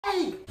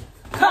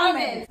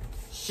comment,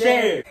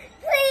 share.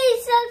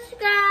 Please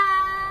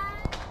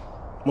subscribe.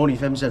 Morning,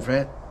 friends and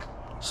friends.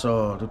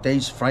 So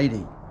today's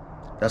Friday.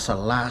 That's the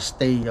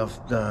last day of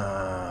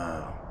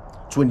the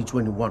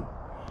 2021.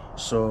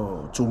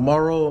 So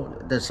tomorrow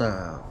that's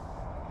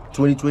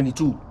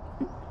 2022.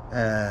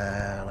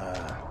 And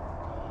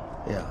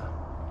yeah,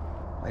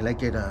 I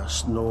like it.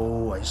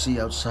 Snow. I see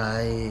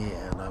outside,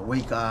 and I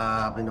wake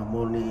up in the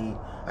morning.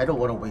 I don't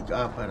want to wake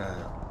up, but I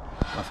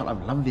thought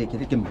I'm loving it.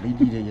 Cái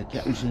ready để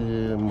cái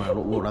mà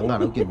lộ lắng ngà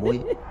cái môi.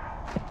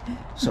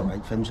 So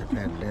right, friends and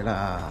friends,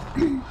 là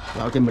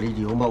cái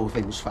ready hôm mau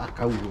phải phá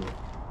câu.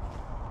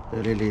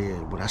 Really,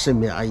 berasa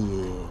me ai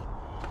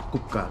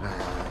kuka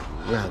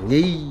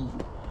ngi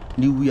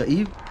New Year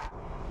Eve.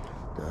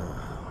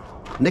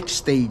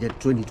 Next day that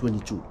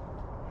 2022.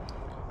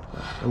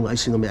 Ang ay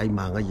singa me ay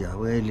mga ya,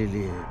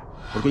 really.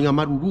 Porque nga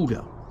maruru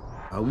dia.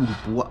 Uru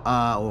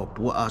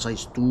pua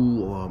size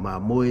 2 o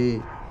mamoy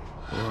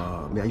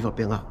o me ai va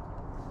penga.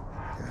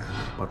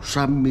 But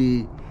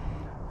sami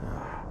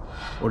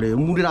ole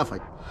umuri la fai.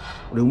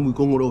 Ole umuri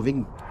kongoro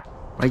ving.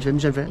 Right,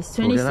 friends and friends. It's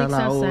 26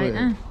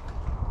 outside.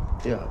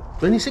 Yeah,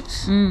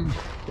 26.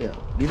 Yeah,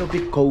 little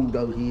bit cold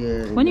out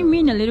here. What do you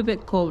mean a little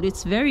bit cold?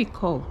 It's very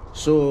cold.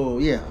 So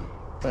yeah,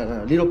 but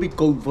a little bit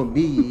cold for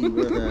me.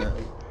 But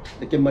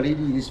the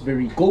Kemaridi is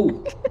very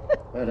cold.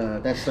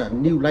 But that's a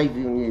new life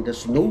in the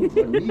snow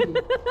for me.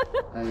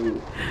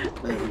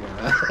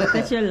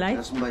 That's your life.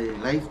 That's my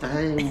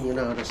lifetime. You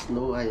know, the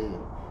snow.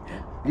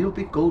 Little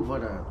bit cold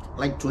for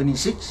like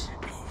 26.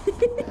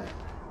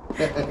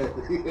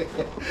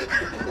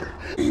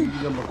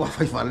 Mà qua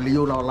phải phản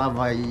liêu nào là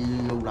vậy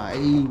lại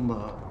mà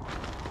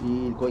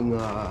đi coi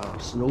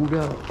snow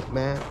đó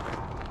mẹ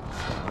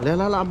lẽ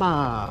là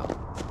mà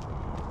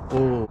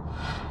ô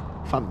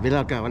phạm về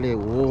là cả vấn đề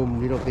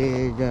ôm đi đâu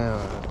về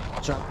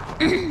chắc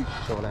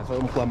rồi lại phải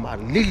ôm qua mà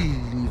lì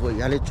rồi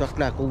ra lên chắc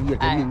là công việc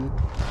của mình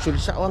rồi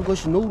sao ăn có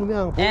snow nữa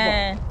không?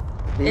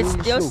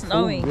 It's still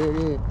snowing.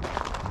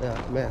 Yeah,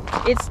 man.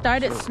 It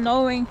started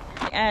snowing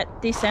at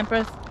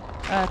December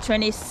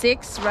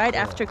 26th, right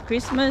after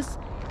Christmas,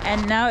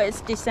 and now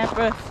it's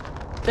December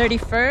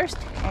 31st,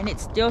 and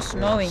it's still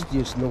snowing.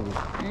 Yeah, still snowing.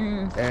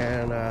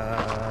 And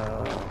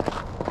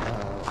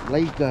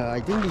like I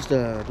think it's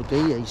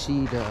today I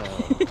see the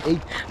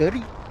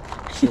 8:30,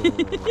 so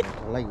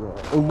like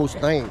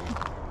almost 9.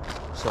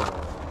 So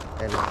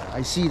and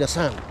I see the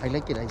sun. I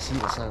like it. I see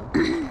the sun.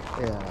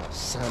 Yeah,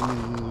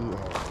 sunny.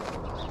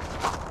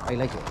 I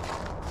like it.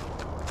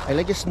 I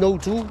like the snow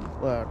too,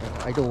 but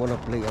I don't want to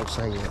play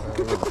outside.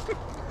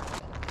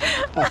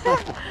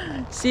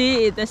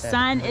 See, the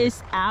sun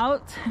is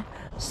out.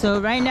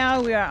 So right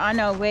now we are on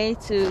our way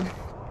to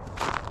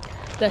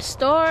the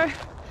store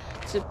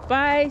to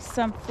buy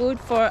some food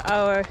for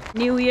our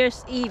New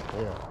Year's Eve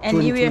and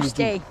New Year's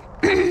Day.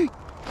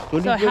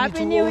 So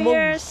Happy New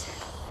Year's.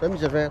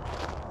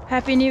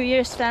 Happy New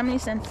Year's,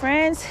 families and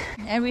friends.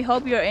 And we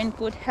hope you're in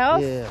good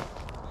health. Yeah.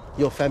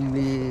 Your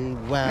family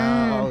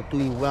well,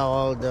 doing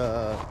well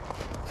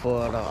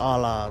for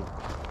all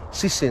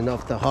season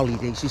of the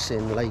holiday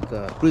season, like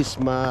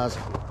Christmas,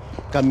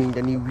 coming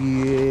the New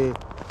Year.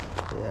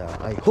 Yeah,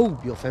 I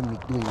hope your family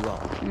doing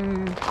well.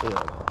 Yeah.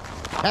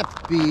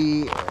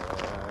 Happy.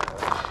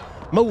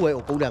 Mau ay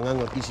o kulang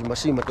ang kisi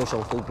masi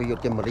matosong ko pe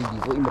yote maridi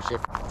ko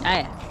immersive.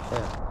 Ay.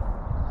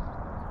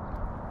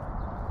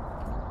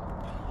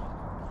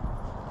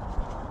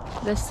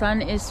 The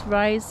sun is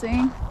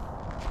rising.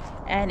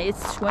 And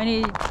it's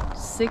 26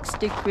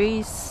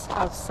 degrees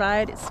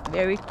outside. It's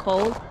very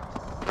cold.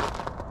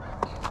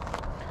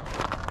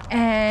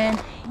 And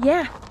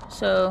yeah,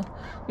 so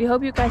we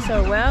hope you guys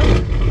are well.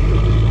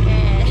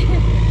 And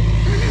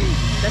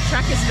the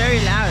truck is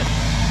very loud.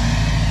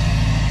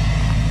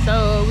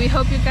 So we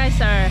hope you guys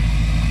are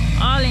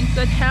all in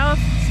good health,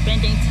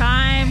 spending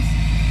time,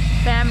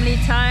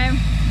 family time,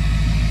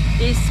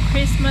 this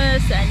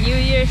Christmas and New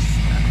Year's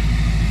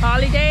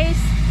holidays.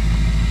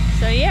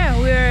 So yeah,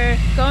 we're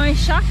going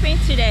shopping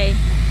today.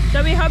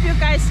 So we hope you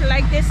guys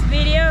like this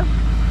video.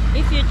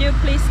 If you do,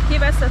 please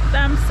give us a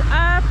thumbs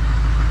up.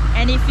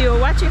 And if you're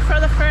watching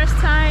for the first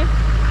time,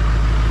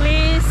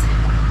 please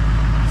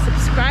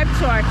subscribe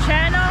to our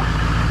channel.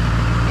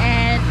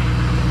 And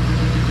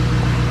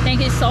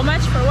thank you so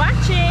much for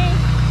watching.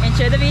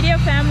 Enjoy the video,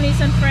 families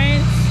and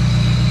friends.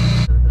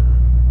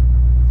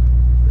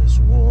 Let's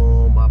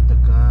warm up the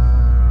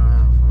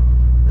car.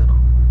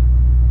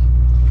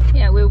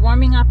 Yeah, we're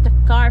warming up the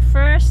car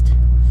first.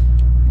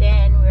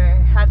 Then we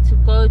have to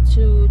go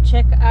to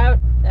check out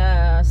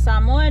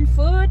Samoan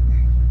food.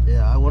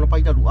 Yeah, I want to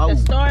buy the luau. The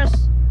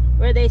stores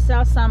where they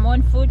sell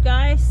Samoan food,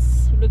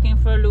 guys. Looking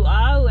for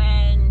luau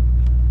and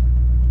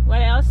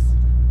what else?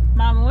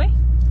 Mamui.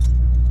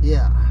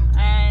 Yeah.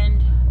 And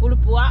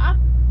ulupua'a.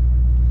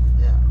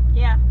 Yeah.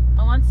 Yeah,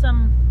 I want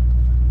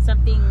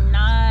something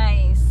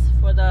nice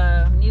for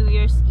the New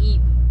Year's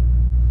Eve.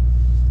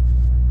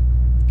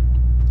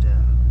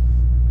 Yeah.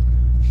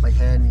 My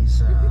hand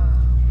is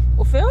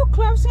O feo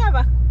gloves nga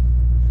ba?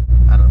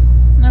 I don't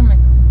know. No, my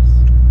goodness.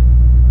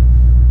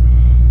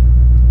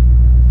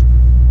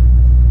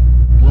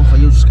 Well, for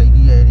you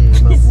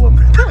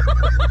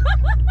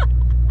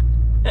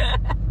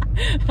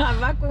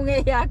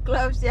unge ya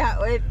gloves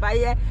ya oi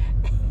pai.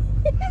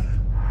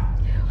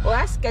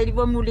 Was kay di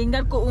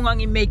mulingan ko ungang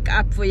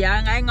i-makeup for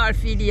ya ngay ngal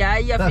fili ya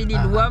fili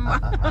luam.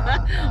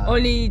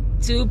 Only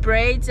 2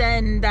 braids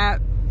and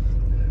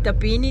the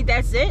beanie,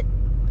 that's it.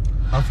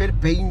 I'll fair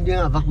paint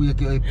dia aku ya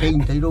ke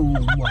paint tai do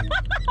umuan.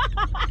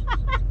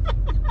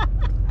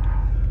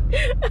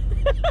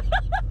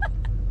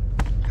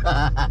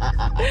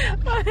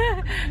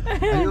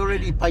 I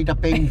already paid the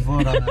paint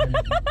for give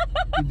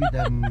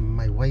it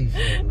my wife.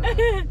 And,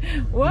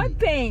 what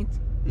paint?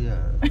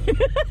 Yeah.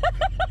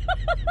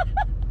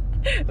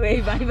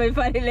 Wait,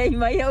 vai lei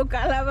mai au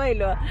kala vai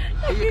lo.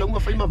 Ai kau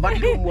mafai ma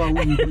vali lo mua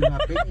na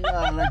paint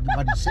like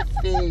body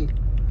safety.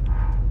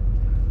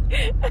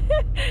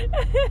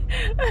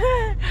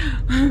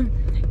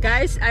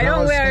 Guys, I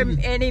don't wear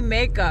any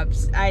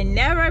makeups. I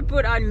never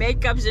put on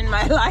makeups in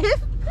my life.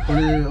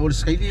 Or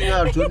skating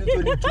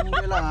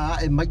 2022 lah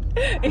mai.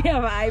 Ya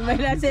vai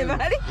la se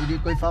bari.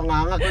 Ini koi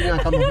fanganga ko nya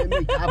kamu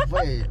make up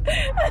vai.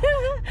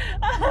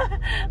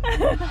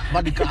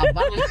 Badi ka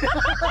abang.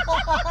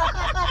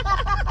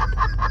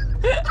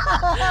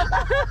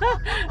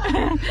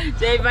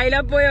 Sei vai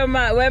la poi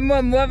ma we mo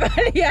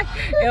vali.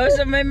 Eu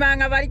sou mai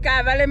manga bari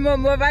ka vale mo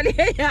vali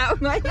ya.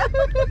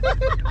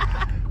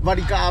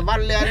 Badi ka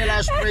abang le ani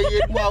la spray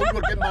mo au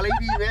ke malai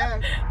di ve.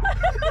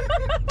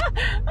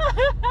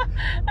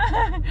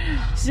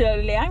 So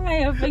liang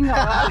ay pinga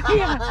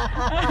ya.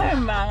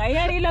 Mga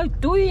yari lau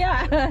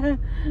tuya.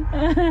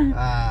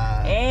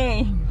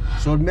 Eh.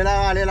 So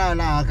mela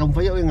la kam fa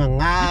yo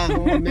nga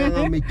me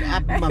nga make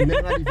up ma me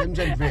nga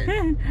defense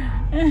friend.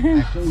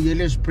 Aku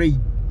yellow spray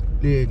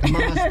le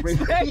kamanga spray.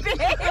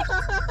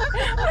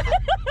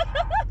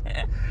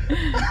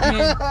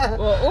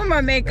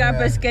 Uma makeup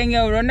es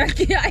kaya Rona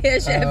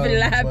kaya chef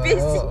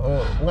lapis.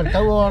 Ngan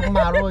tahu orang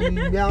maro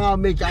yang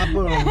make up.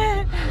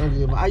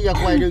 Ayah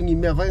kuai deng ni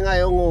me fa nga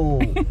yo.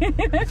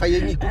 Fa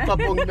ni ku ka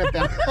pong me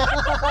pe.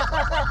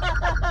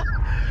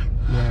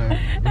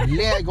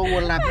 Le go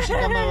lapis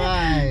kamanga.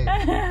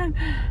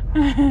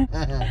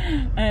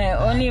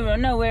 Only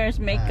Rona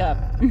wears makeup.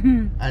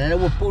 Ada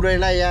wo pura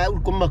la ya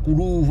ko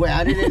makuru foi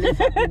ari le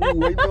fa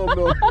kuru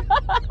no.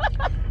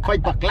 Fai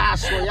pa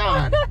classe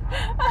ya.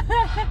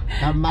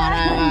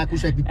 Kamara aku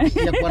saya pipi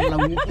ya kuan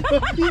laung.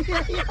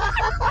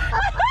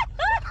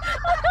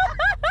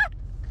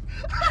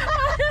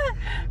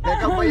 Ya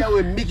kau bayar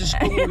we mix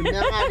ko ni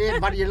ngade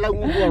bari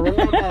laung ko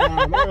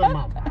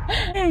Rona.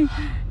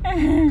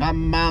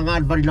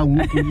 Kamangan bari laung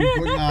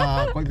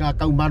ko na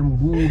tau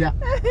maru ya.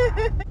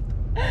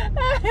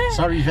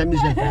 Sorry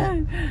family.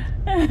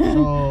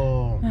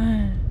 So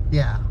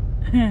yeah.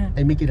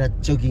 I make it a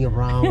joking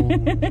around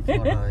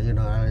for you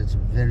know, it's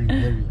very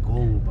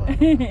cold, but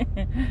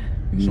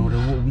so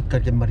the we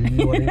cut the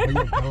marino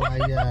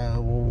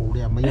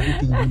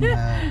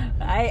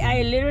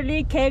I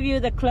literally gave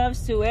you the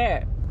gloves to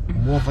wear.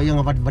 Mo fa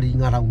yang avat bari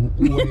ngarang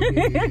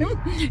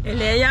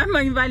ele ya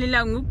man vali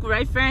la nguk,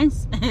 right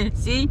friends?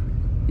 See,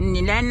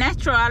 ni la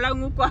natural la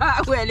nguk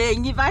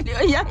wele ngi vali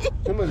ya.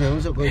 Sama ga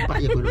so ko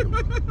pa ya ko.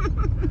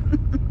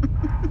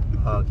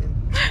 Okay.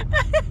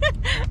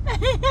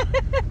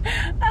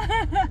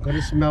 Got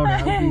to smell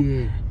that.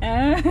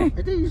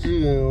 I think it's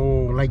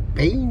like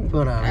paint,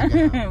 but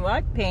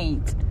what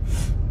paint?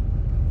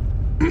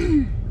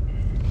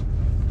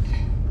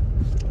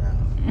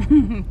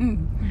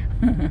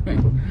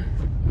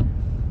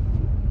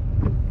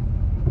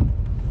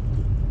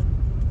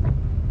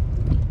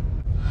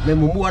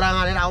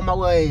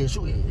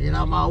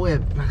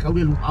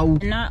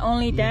 Not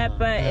only that,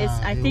 but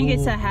I think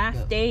it's a half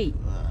day.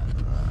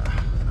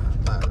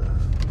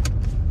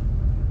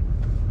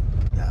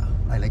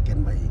 I like it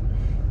my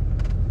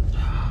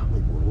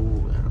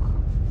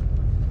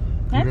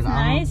That's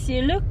nice.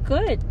 You look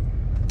good.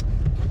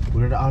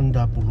 Put it on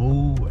the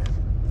polo.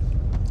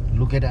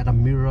 Look at the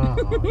mirror.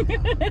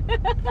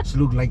 It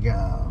look like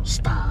a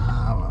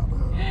star.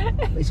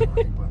 It's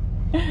alright, but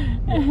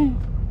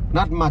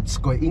not much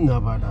going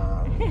on, but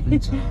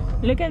it's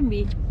look at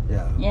me.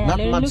 Yeah, not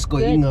much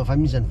going on,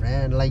 family and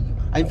friend. Like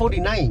I'm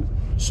 49,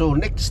 so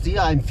next year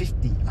I'm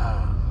 50.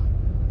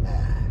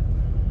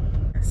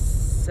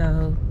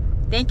 So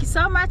thank you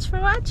so much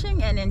for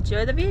watching and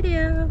enjoy the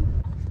video.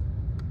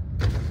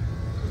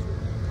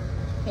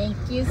 Thank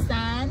you,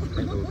 son.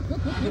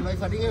 May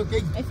faling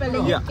okay. May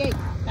faling okay.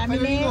 Kami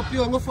ni.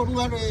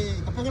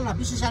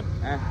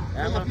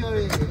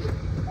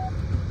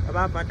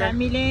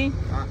 Kami ni.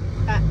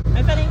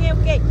 May faling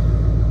okay.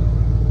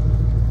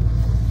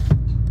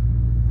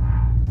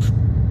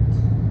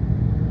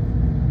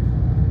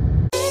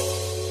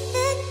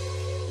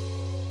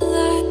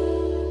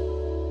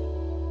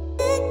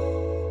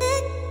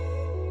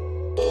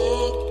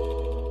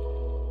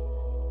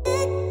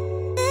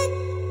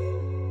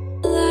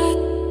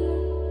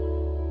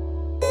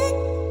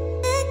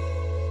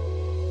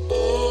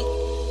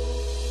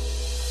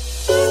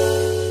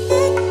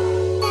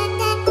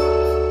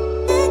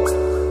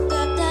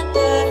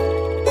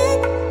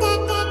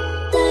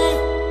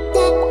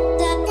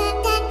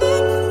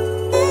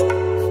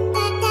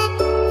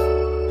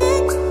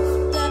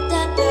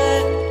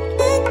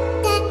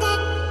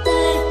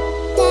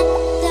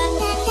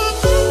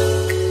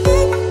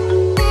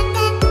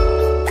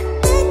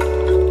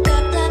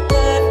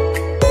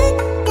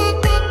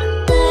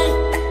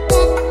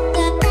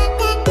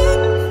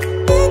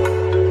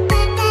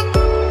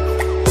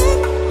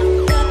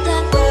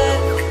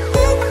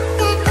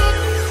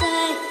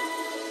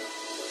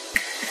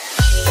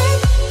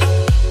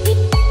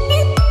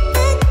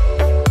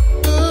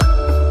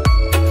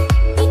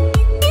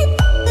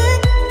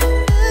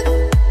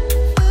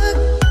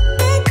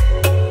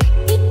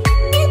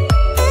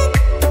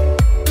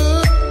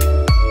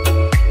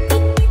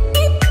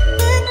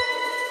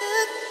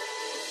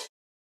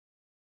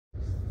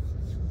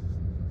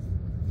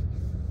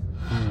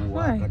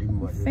 Why?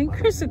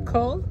 Fingers are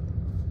cold.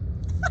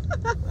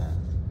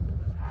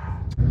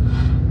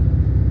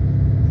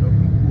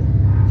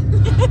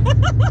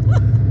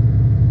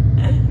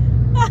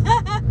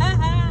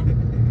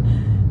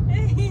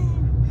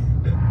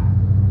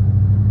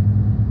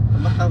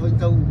 Matawag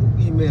kau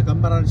ime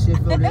kamera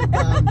chauffeur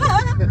kan.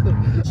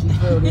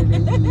 Chauffeur ni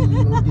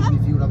o di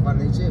review la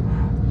para chef.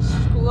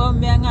 Kuo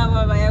menga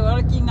baba ya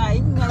working ngai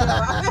ngai.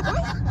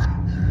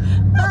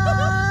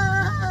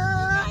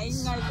 Ngai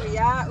ko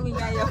ya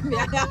uinga yo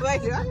menga ba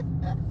yo.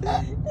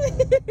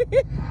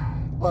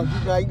 Wah,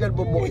 kita ingat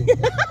bomoy.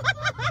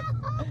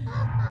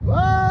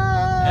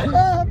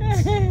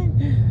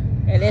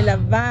 Ele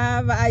la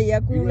baba ay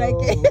aku like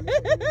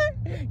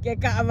que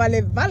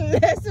vale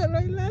solo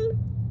ilal.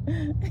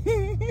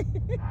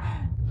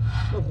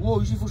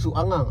 Wow, isi fusu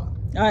angang.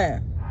 Ah,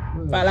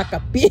 pala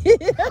kapi.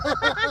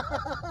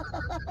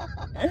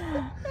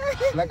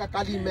 Laka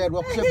kalimer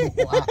wak siya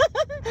buko ah.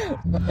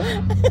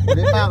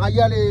 Ole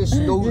makaya le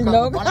snow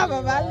ka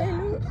babale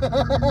lu.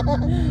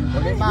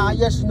 Ole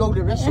makaya snow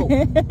de reso.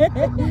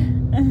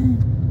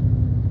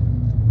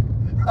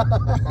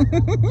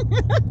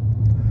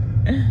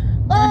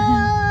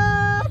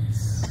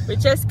 We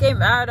just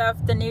came out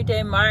of the New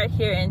Day Mart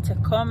here in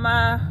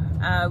Tacoma.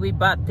 We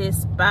bought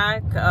this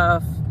bag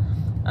of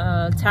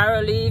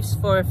taro leaves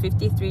for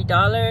 $53,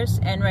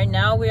 and right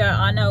now we are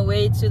on our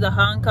way to the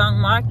Hong Kong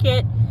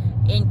market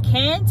in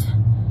Kent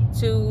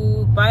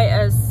to buy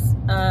us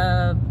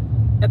a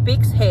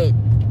pig's head.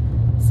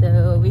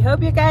 So we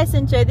hope you guys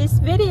enjoy this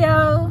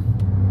video.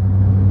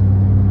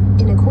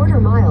 In a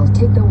quarter mile,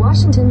 take the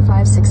Washington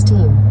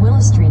 516 Willow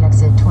Street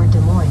exit toward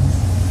Des Moines.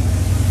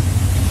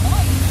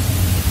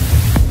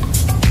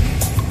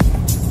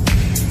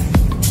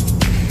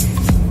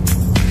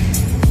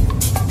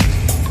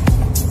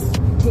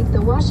 Take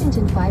the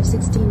Washington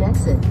 516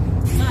 exit.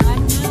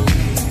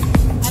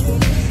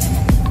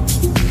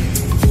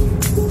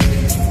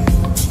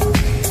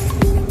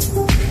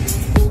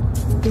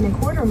 In a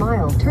quarter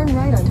mile, turn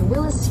right onto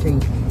Willis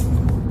Street.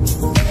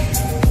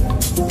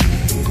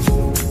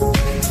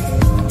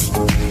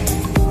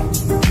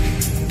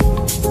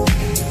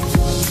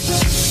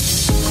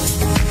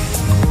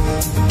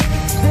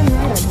 Turn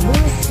right onto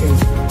Willis Street.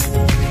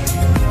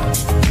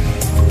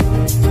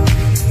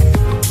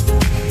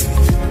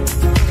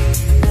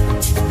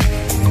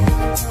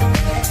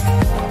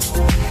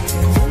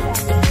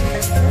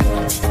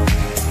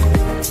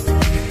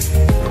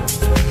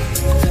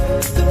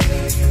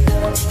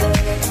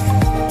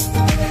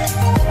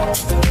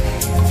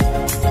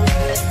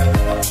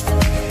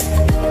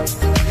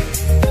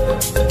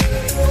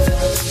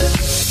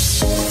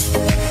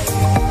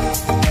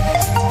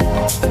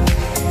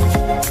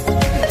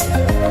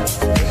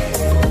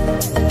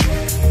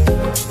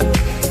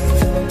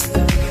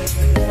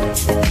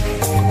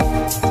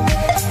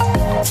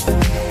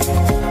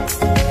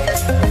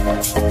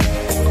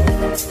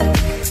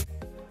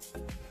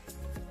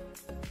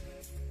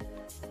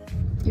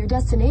 Your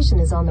destination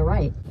is on the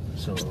right.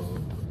 So,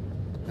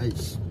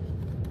 guys,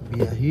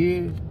 we are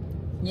here.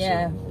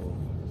 Yeah.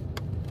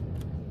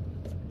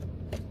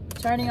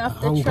 Turning off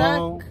the Hong truck.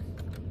 Kong.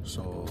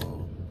 So,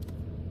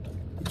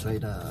 we try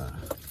to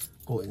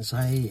go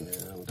inside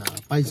and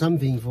buy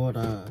something for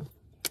the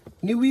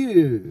New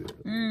Year.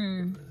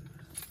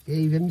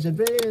 Hey, friends and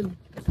friends,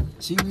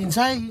 see you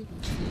inside.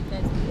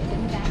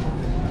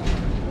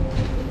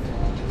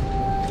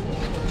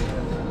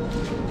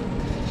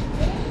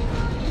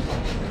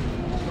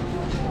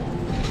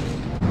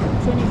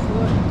 That's a big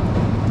one.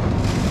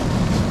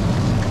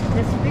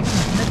 That's a big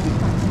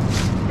one.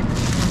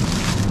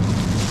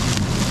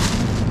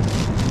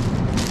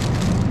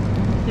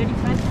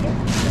 35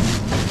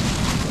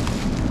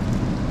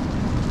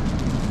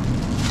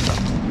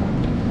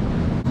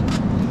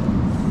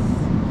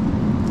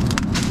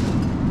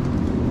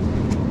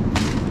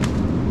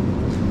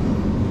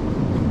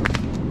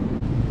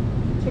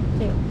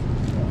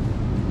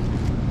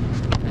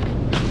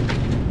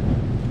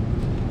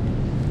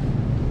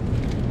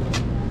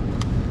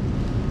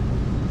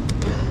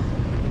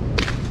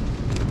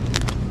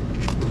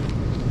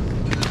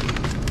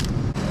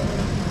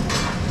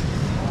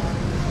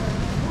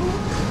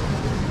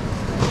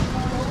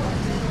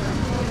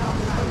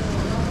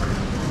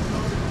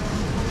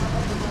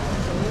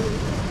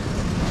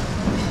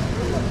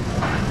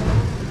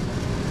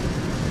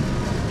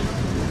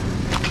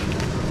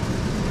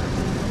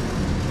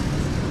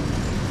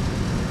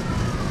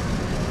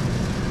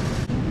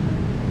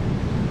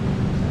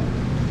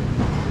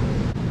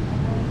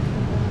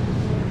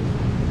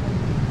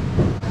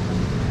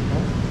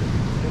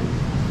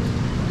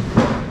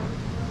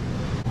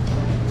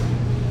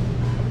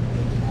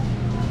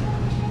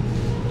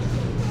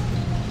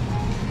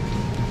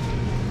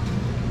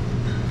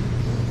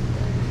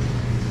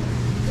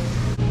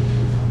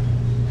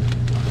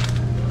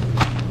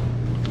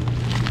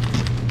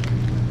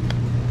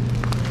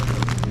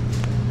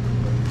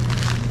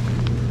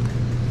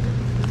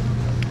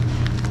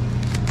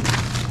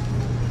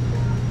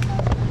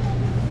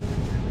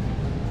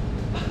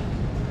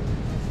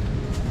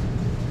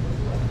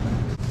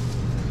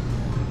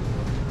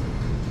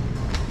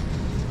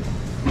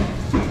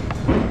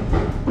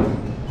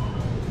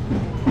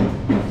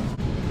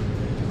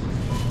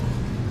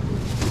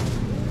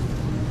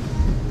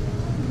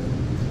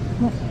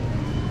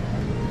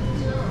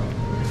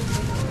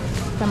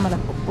 Kita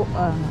malah pupuk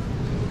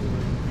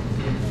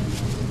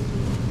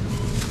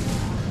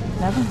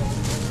Kenapa?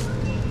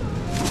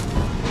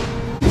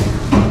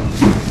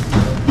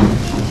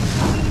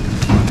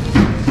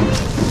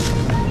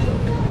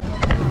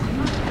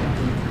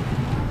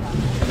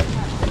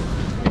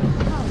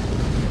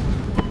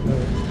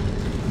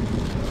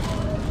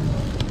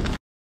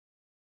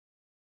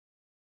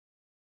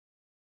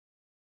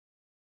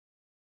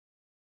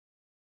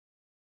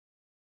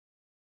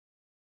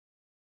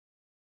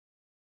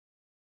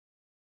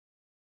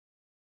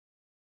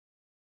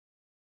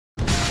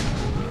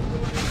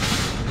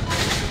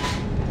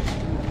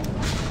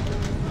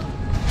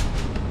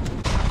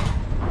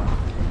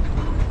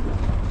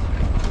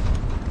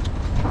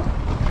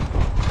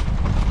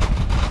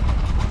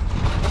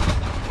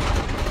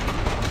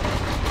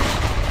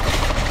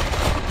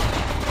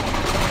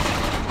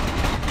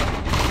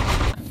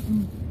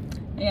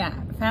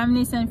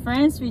 Families and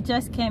friends, we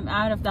just came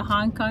out of the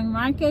Hong Kong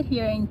market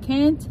here in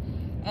Kent,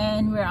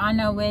 and we're on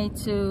our way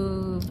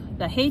to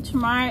the H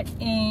Mart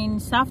in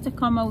South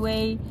Tacoma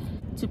Way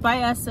to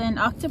buy us an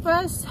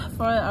octopus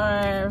for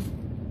our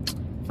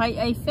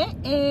Fai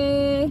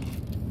Fe.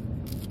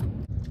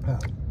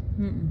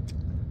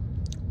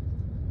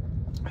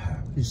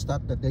 We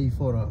start the day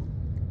for a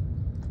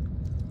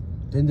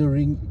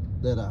tendering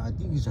that I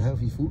think is a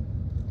healthy food.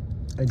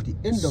 At the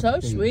end of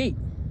the day, so sweet.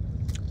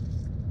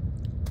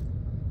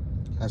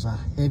 Has a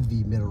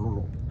heavy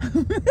mineral.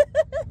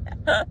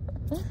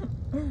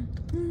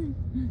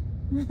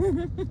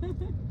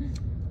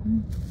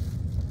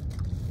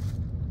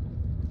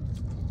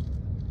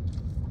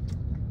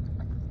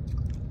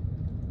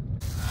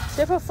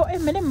 Se får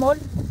 40 med det mål.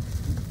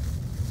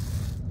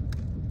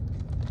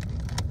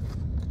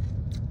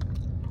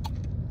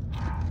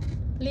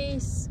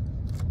 Please.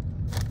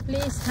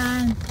 Please,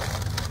 Han.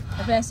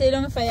 Apa saya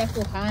dong fire aku,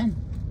 Han.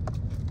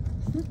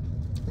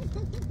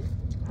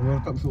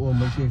 Welcome to all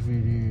my chef.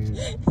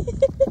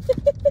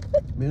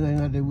 Mình anh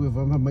ở đây vừa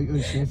vào mấy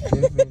ơi chef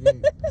đi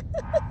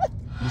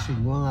xin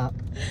ngon ạ.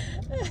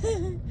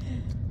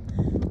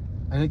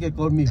 Anh cái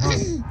con mì hồng.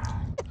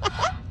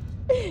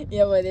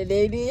 Ya boleh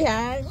đi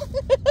Han.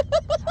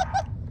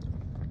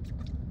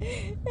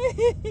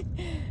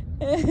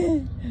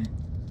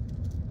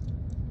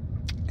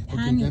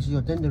 Okay, that's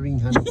your tendering,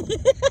 Han.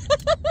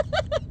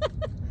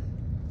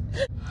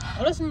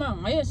 Orang semua,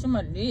 ayah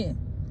semua ni.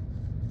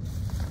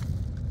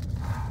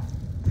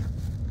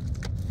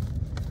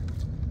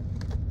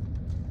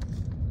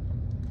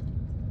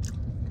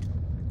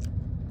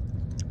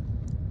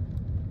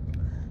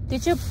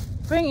 Did you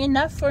bring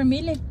enough for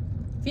me?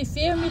 Vi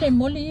får med det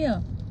mål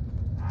here.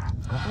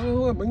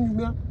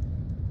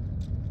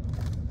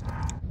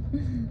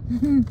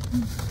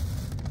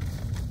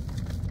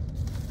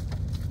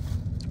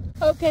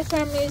 Okay,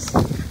 families.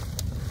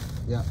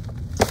 Yeah.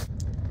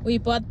 We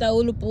bought the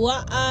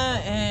ulupua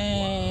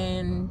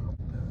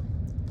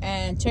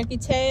and turkey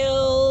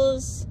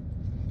tails.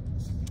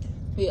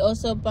 We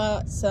also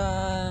bought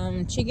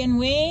some chicken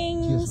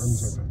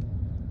wings,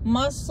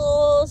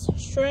 mussels,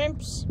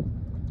 shrimps.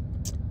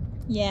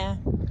 Yeah.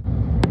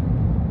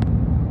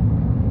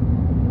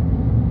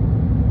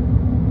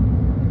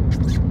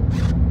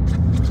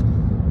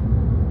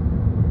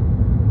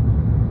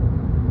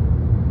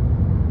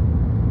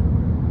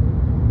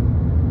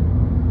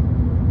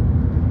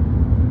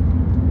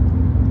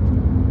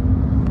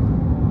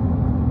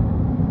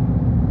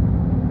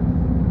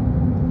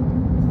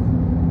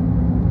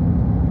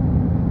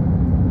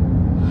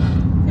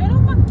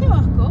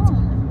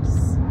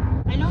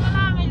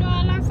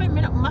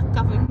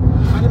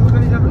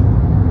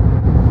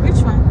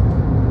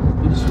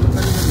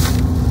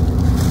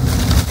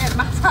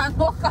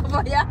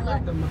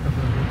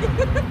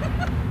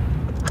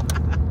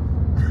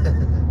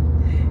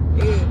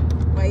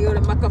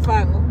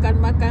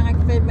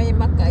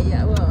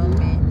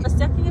 I was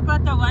talking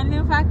about the one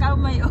in fact out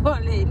my the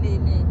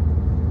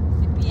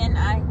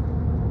PNI.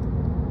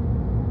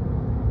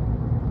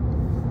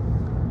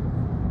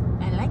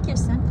 I like your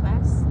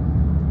sunglass.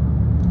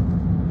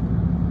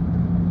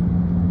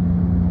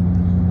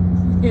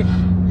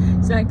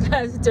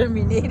 Sunglass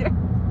Terminator.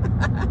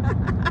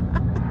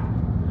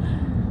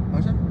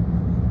 What's that?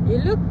 You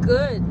look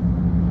good.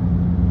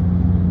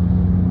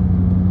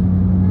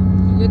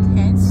 You look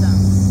handsome.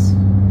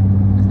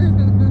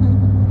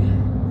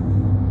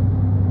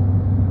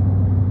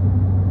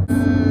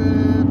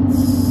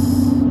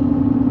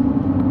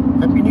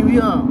 Happy New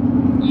Year!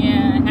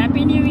 Yeah,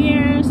 Happy New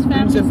Year's,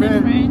 families and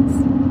friends.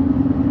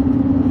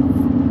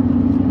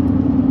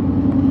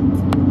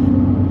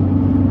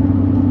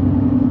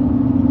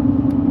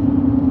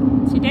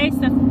 Today's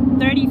the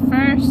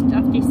 31st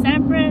of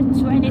December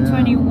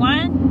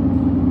 2021.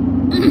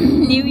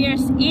 New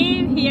Year's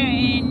Eve here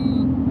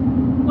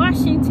in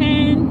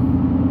Washington.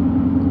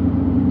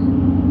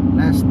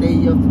 Last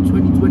day of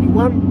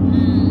 2021.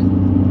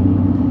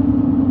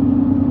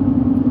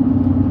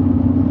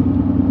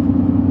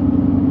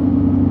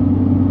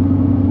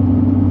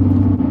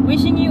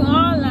 Wishing you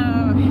all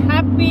a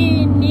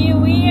happy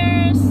New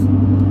Year's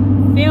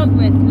filled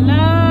with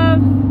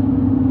love,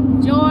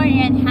 joy,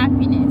 and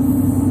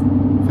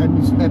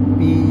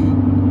happy.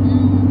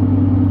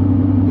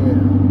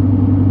 Yeah.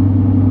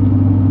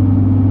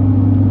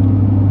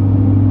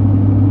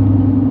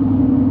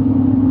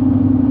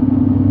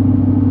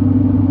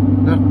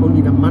 Not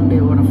only the money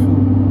or the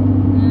food.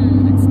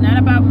 It's not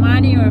about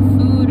money or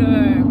food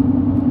or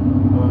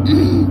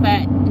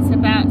but it's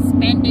about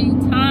spending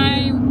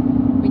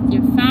time with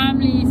your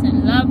families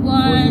and loved For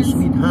your ones.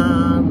 sweet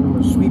hand,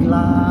 or sweet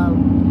love,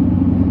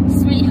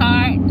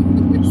 Sweetheart.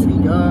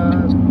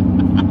 sweetheart.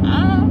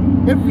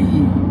 Every,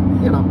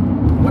 you know,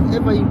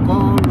 whatever you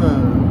call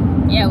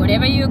Yeah,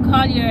 whatever you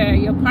call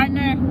your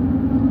partner.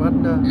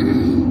 partner.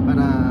 But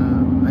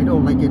I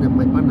don't like it.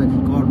 My partner, he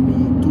called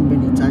me too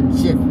many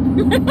times chef.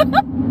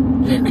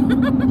 Yeah.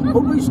 He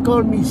always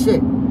called me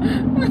chef.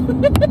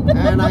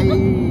 And I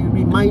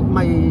remind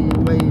my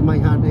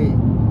hand, hey,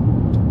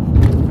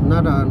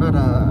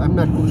 I'm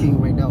not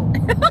cooking right now.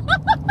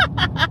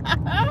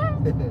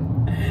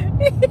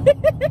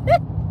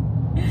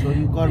 So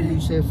you call me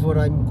chef for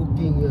I'm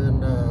cooking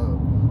and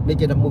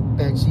make it a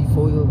mukbang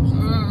seafood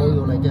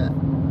like that.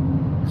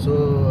 So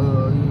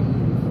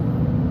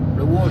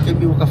the world can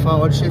be a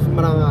foul chef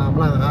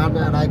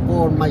and I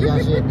call my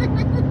chef.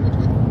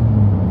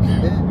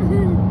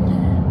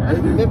 I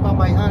remember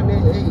my hand,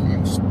 hey,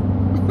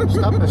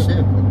 stop the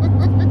chef.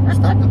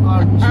 Stop the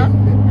call me chef.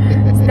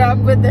 Stop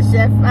with the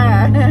chef.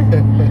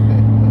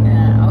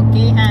 Yeah,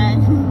 okay,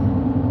 Han.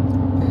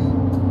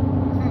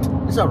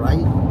 It's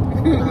alright.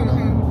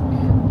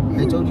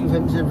 I told you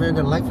family and friends,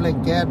 a life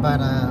like that, but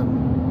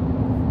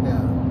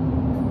yeah,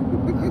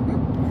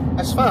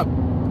 it's fun,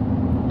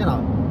 you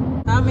know.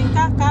 Kaming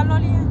ka, kalol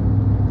yan.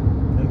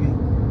 Okay.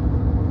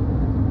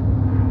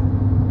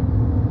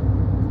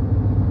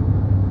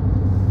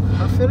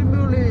 Film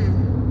mo ulit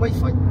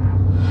wifi.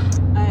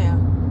 Ay,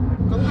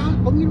 Kung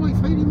pangin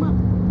wifi ni ma.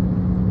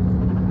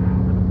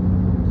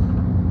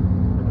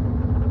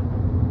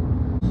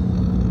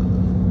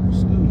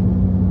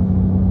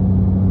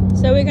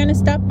 So we're gonna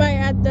stop by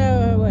at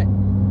the what?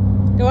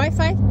 The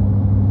Wi-Fi?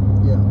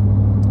 Yeah.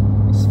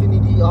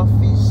 Xfinity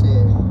office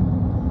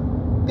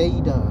pay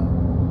the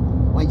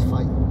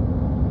Wi-Fi.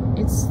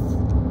 It's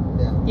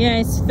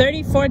it's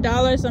 $34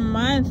 a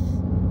month.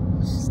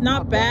 It's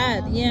not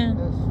bad. Yeah.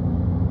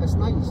 That's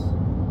nice.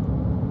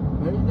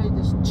 Very nice.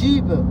 It's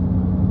cheap.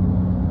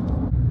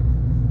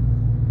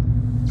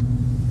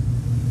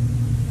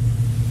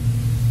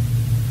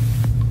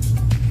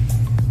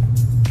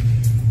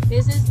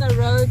 This is the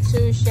road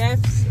to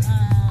Chef's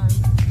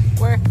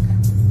work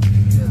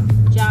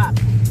job,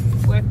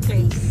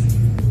 workplace.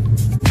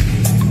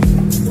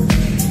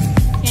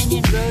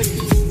 Canyon Road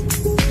East.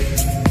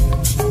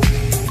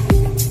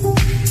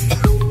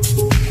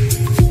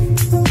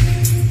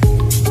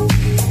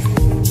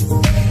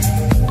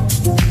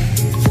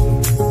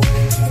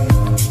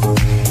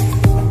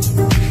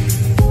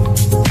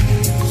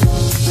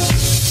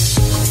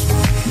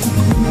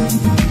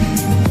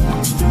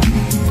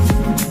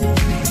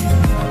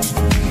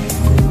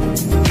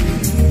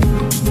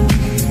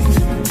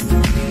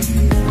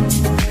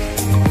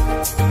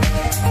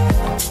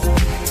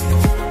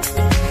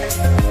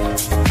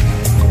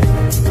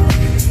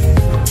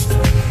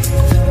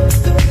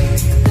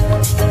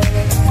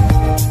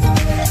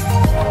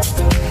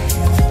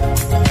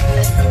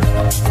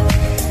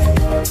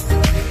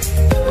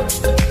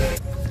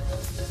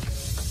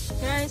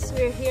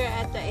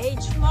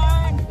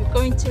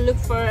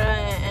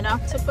 An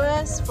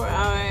octopus for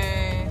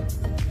our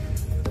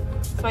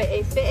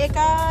fight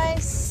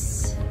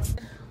guys.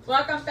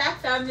 Welcome back,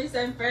 families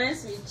and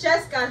friends. We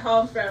just got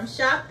home from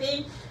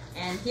shopping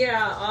and here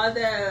are all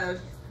the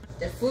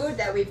food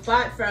that we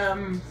bought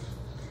from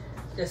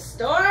the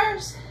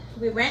stores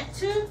we went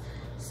to.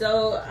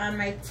 So on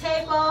my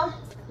table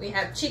we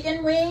have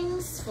chicken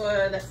wings,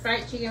 for the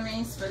fried chicken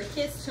wings for the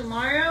kids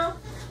tomorrow,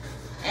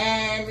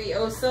 and we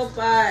also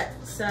bought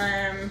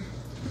some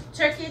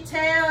turkey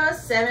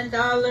tails,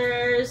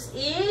 $7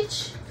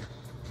 each.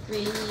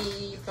 We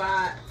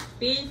bought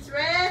bean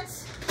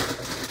threads,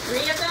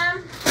 3 of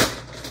them,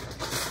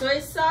 soy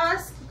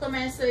sauce,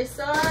 Kikkoman soy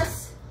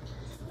sauce,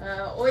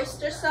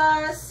 oyster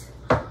sauce,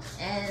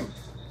 and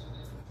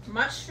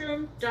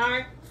mushroom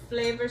dark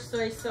flavor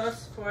soy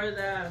sauce for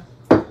the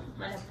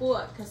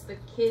manapua, because the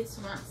kids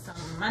want some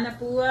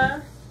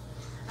manapua.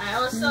 I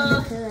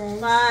also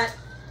bought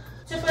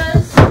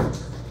tubers,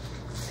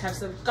 have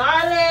some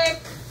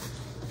garlic,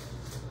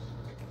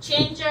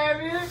 ginger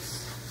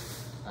roots,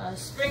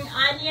 spring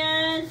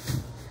onion.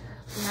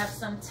 We have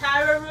some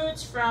taro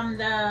roots from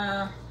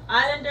the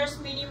Islanders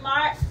Mini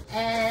Mart,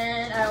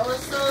 and I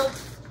also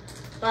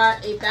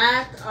bought a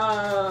bag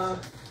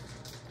of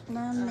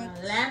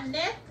lamb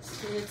neck.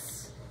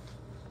 It's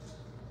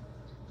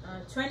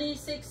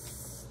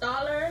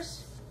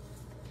 $26.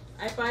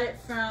 I bought it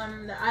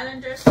from the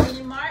Islanders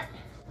Mini Mart.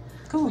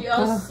 Cool. We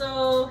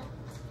also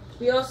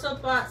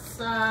bought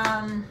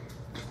some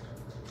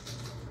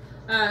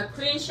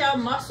Korean shell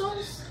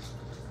mussels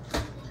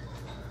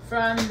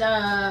from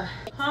the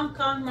Hong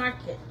Kong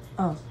market.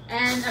 Oh.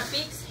 And a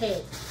pig's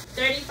head,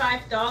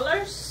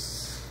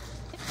 $35.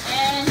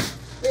 And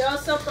we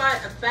also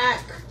bought a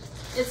bag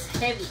It's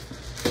heavy.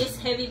 This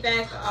heavy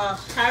bag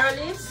of taro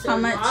leaves. So how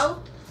much? wow,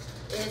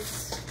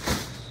 it's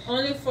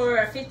only for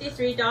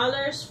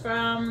 $53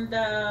 from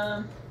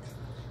the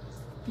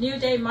New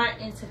Day Mart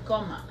in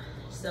Tacoma.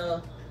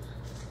 So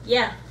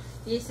yeah,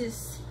 this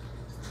is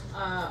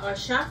our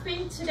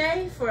shopping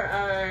today for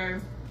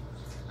our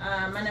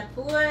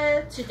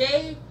Manapua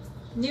today,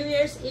 New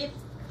Year's Eve,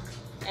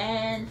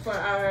 and for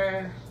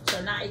our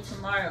Tonai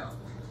tomorrow,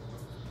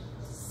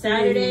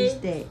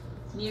 Saturday,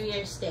 New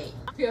Year's Day.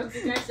 I hope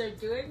you guys are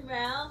doing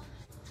well.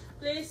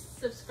 Please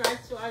subscribe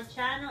to our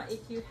channel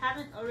if you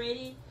haven't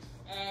already,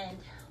 and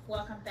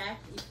welcome back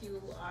if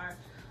you are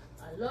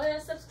a loyal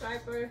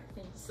subscriber.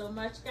 Thank you so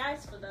much,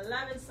 guys, for the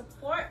love and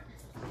support.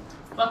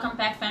 Welcome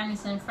back,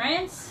 families and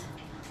friends.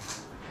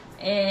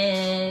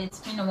 It's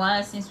been a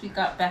while since we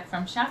got back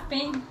from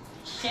shopping.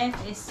 Chef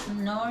is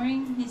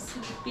snoring. He's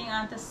sleeping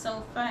on the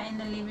sofa in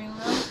the living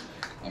room,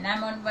 and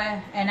I'm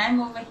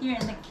over here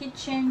in the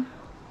kitchen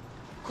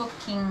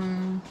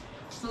cooking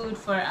food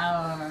for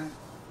our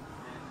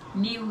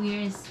New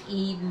Year's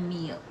Eve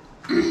meal,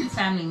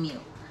 family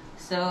meal.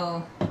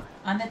 So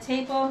on the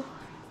table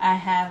I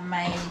have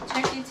my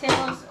turkey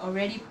tails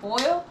already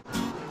boiled,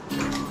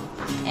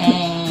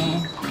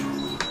 and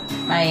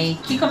my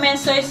Kikkoman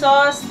soy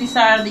sauce. These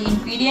are the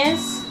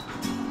ingredients.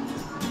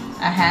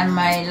 I have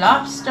my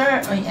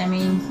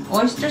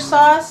oyster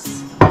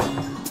sauce,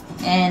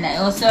 and I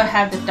also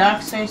have the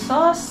dark soy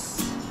sauce.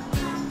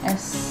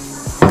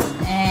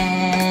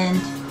 And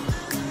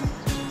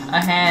I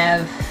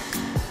have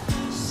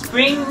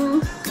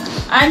spring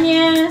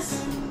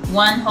onions,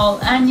 1 whole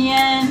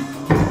onion,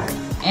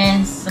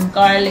 and some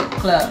garlic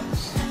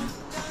cloves.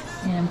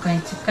 And I'm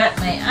going to cut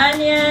my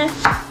onion.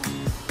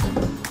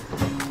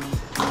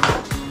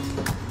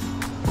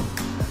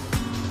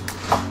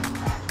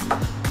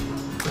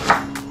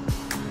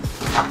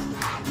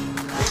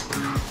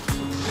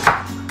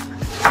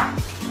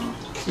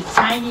 To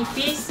tiny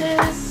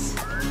pieces.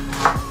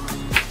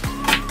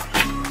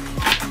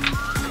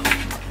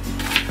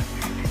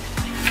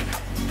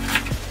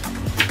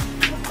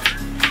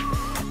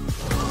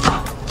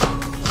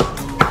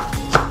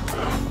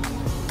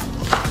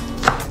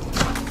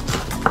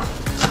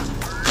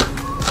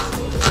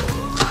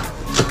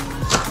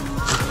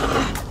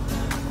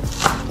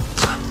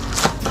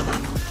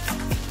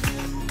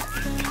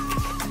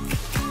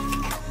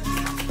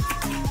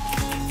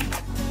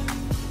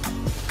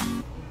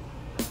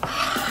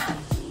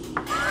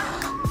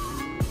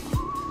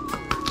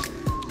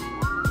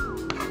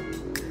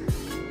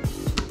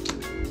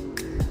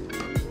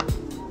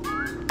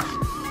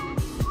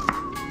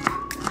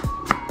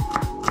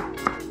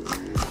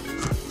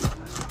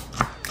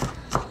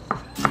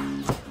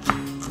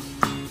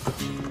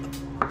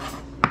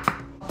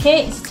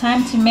 Okay, it's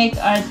time to make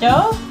our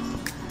dough.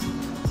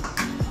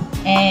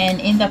 And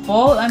in the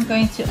bowl, I'm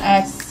going to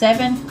add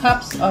 7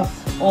 cups of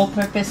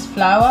all-purpose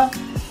flour.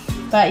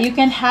 But you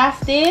can half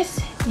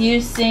this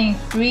using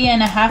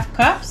 3.5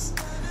 cups.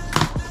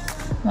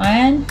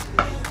 1,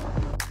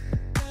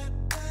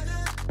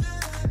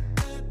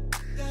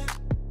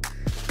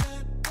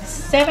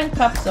 7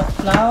 cups of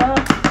flour.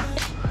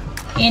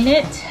 In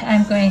it,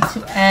 I'm going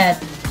to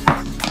add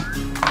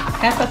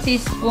half a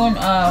teaspoon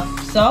of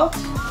salt.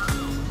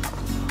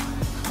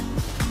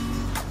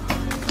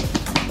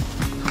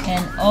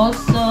 And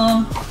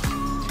also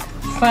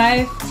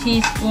 5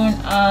 teaspoons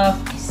of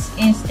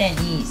instant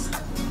yeast.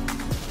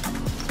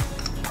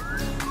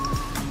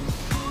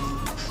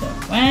 So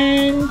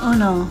 1,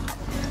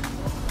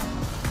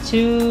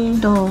 2,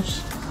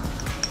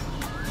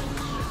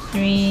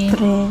 3,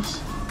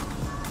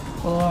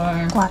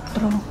 4, 5.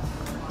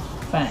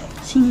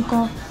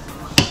 5.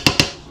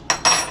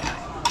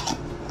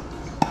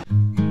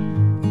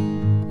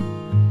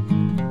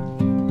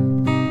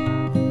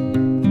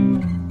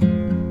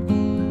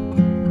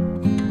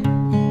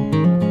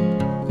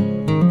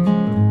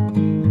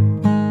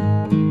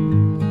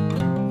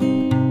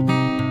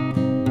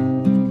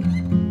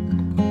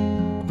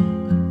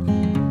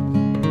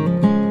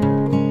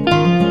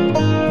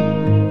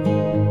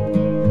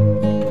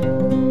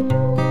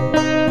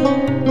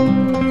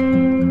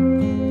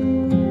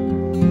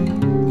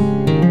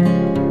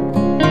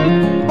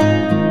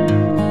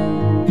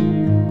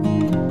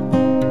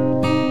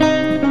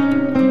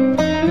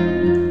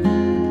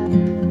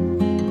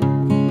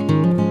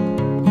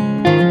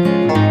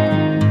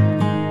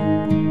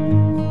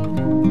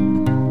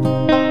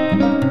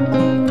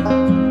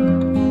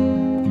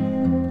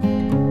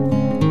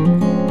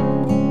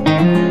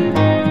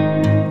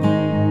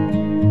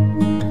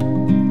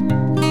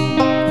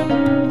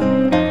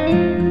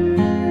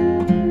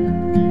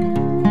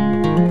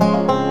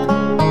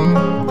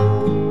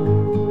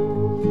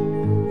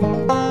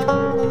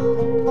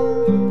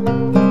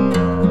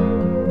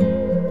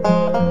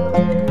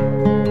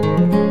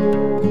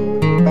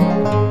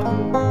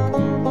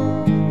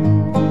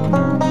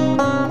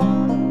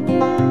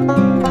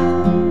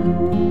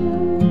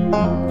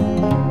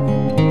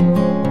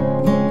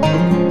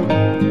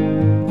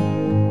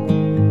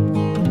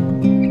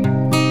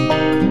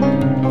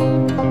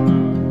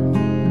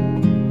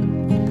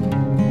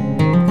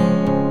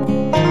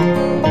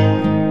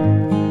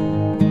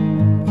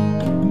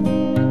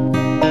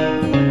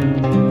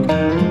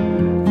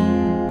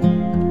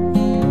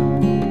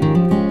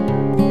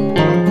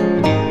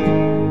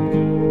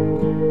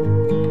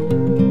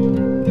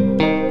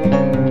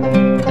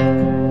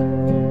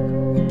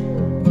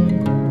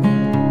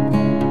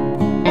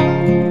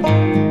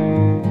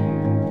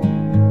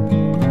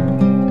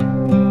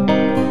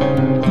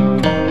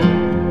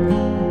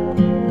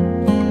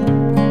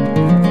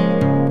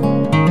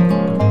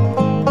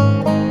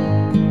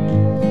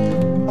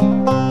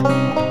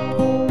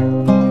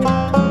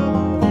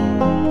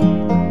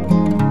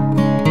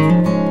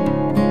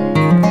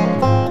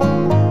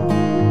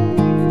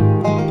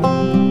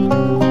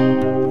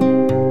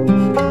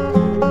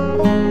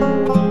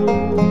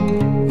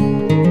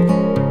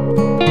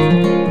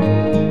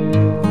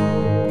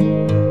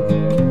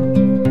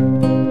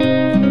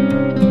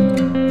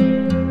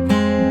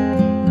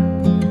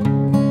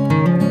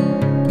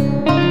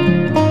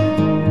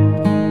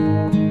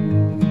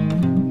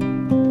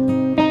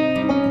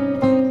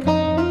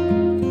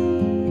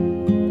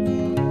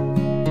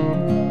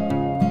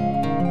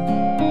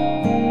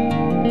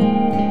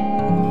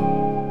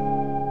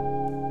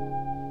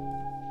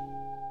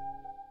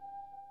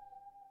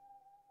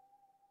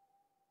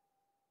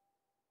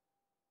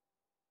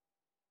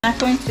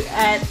 going to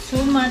add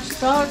too much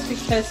salt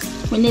because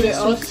we're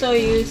also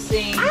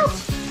using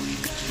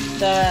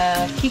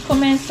the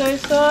Kikkoman soy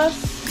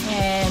sauce,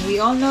 and we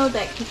all know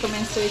that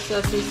Kikkoman soy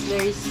sauce is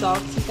very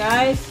salty,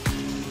 guys.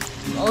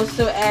 I'm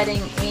also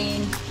adding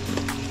in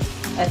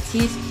a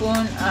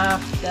teaspoon of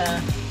the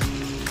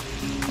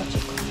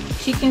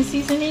chicken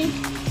seasoning.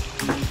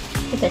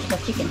 That's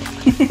not chicken.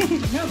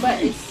 No,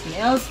 but it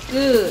smells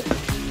good.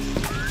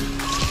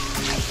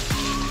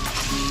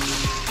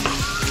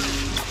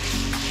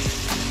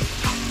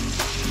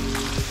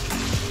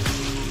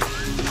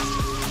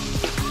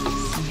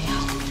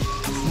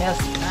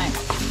 Smells nice.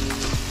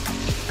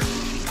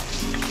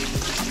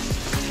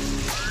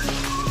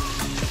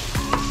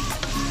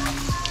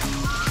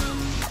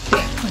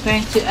 Okay, we're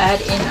going to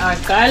add in our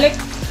garlic.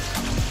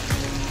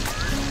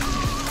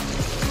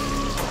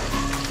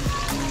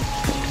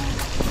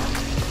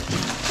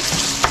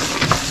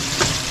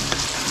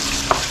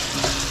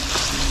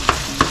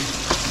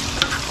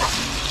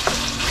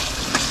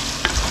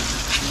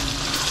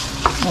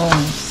 Oh,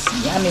 it's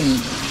yummy.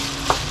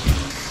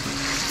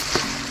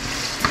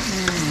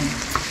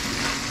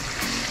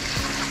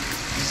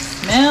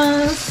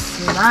 Smells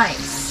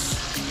nice.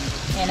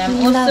 And I'm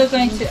also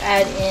going to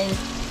add in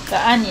the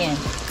onion.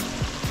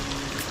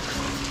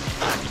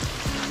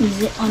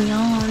 Is it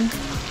onion?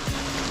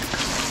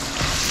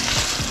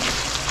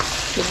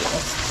 Give it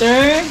a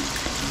stir.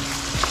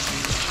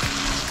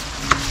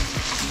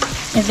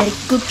 A very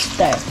good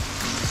stir.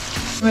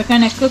 We're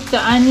gonna cook the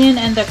onion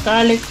and the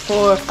garlic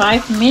for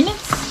 5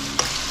 minutes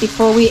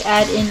before we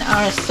add in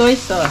our soy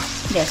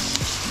sauce. Yes.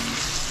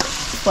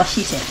 What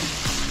she said.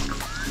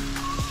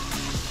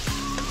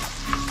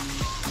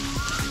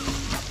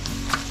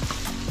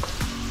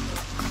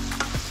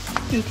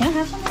 You can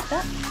have some of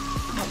that.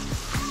 No.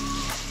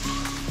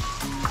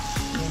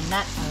 You're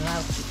not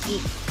allowed to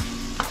eat.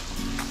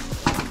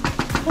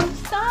 I'm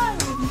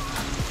sorry.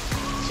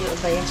 Sure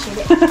ba yan,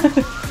 sure?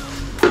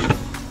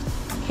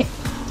 Okay.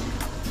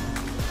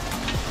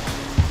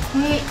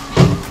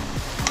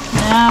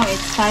 Now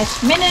it's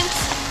 5 minutes.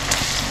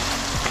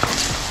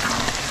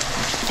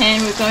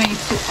 And we're going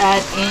to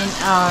add in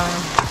our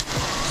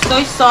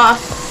soy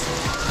sauce.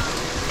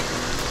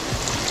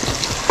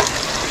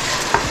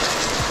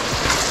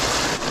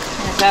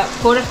 About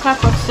 1/4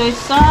 cup of soy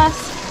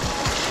sauce.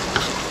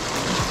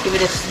 Give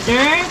it a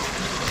stir.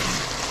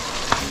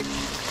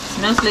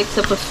 Smells like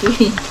supposed to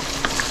be.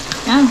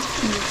 Yeah.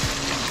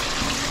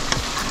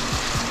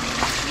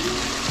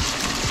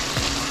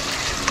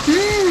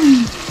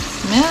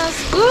 Smells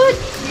good.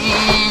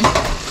 And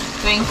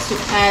going to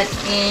add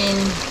in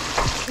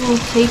 2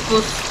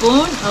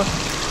 tablespoons of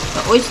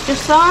the oyster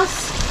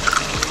sauce.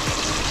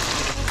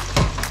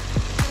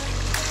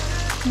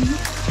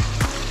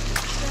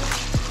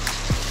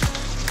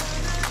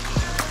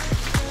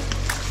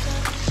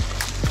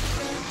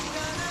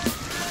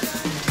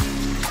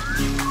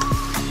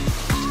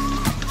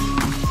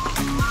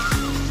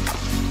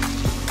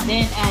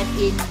 Then add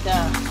in the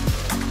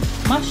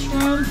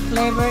mushroom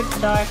flavored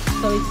dark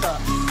soy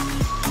sauce.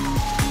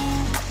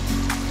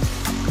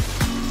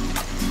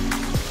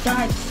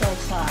 Dark soy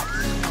sauce.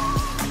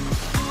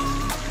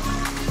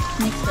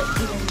 Makes it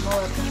even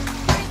more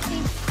spicy.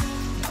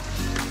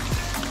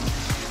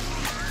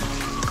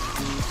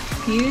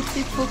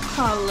 Beautiful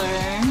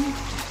color.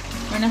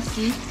 Wanna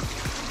see?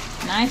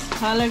 Nice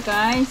color,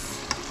 guys.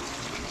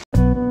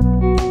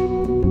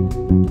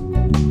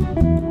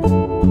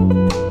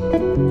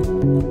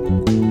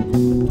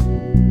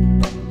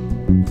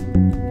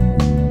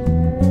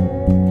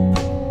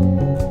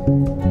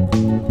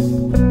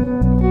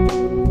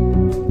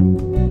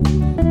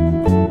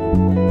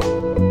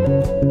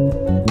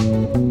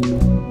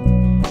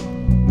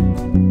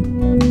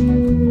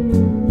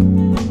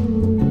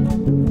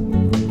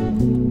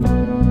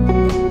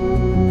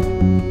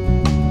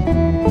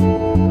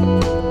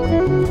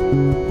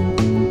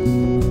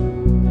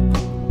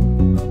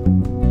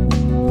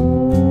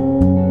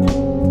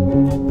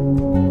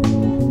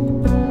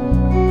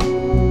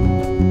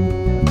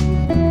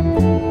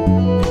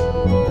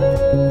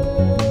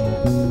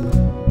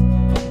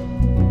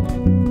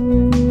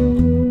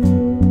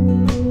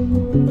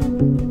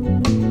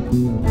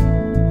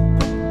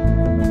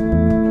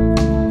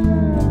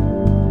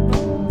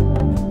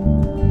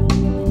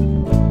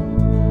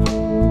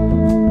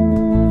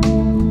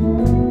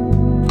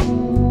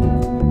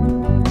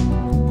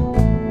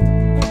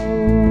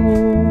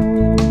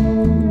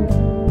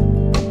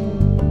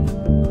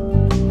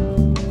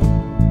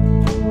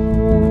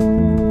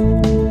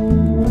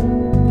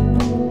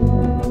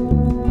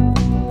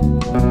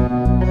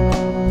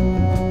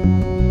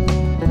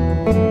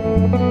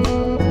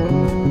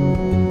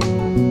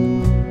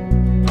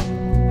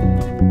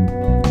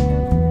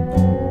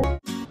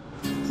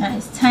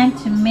 Time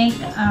to make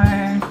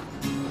our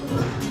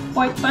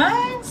pork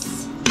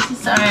buns. This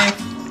is our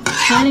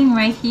filling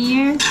right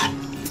here.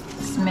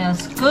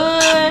 Smells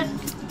good.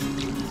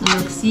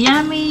 Looks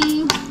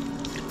yummy.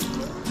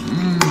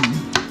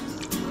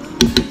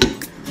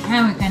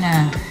 And we're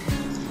gonna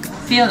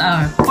fill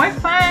our pork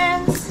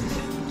buns.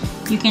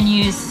 You can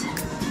use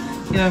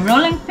your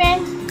rolling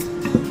pin,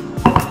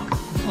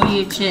 or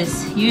you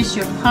just use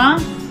your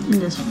palm And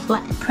just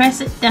flatten.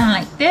 press it down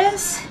like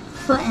this.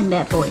 Flatten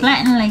that boy.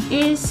 Flatten like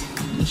this.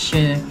 Use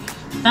your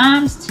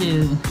thumbs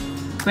to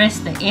press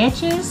the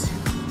edges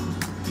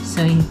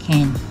so you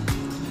can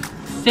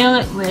fill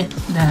it with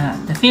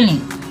the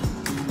filling.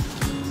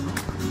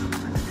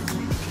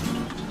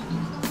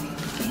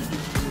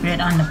 Put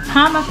it on the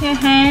palm of your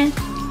hand.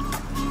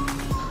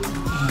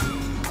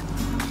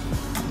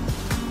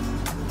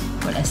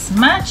 Put as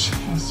much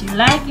as you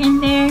like in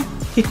there.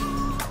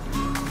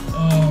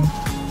 And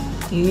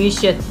you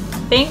use your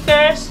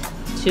fingers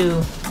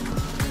to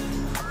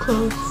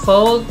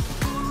fold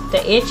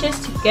the edges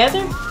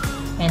together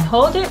and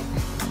hold it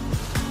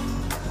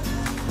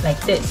like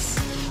this.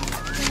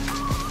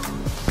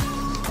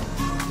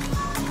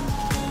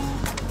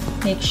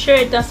 Make sure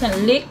it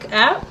doesn't leak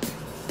out.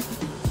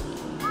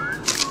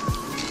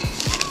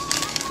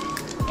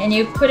 And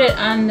you put it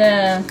on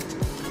the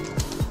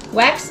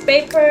wax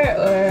paper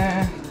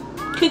or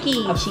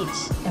Cookie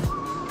sheets.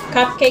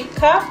 cupcake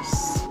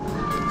cups.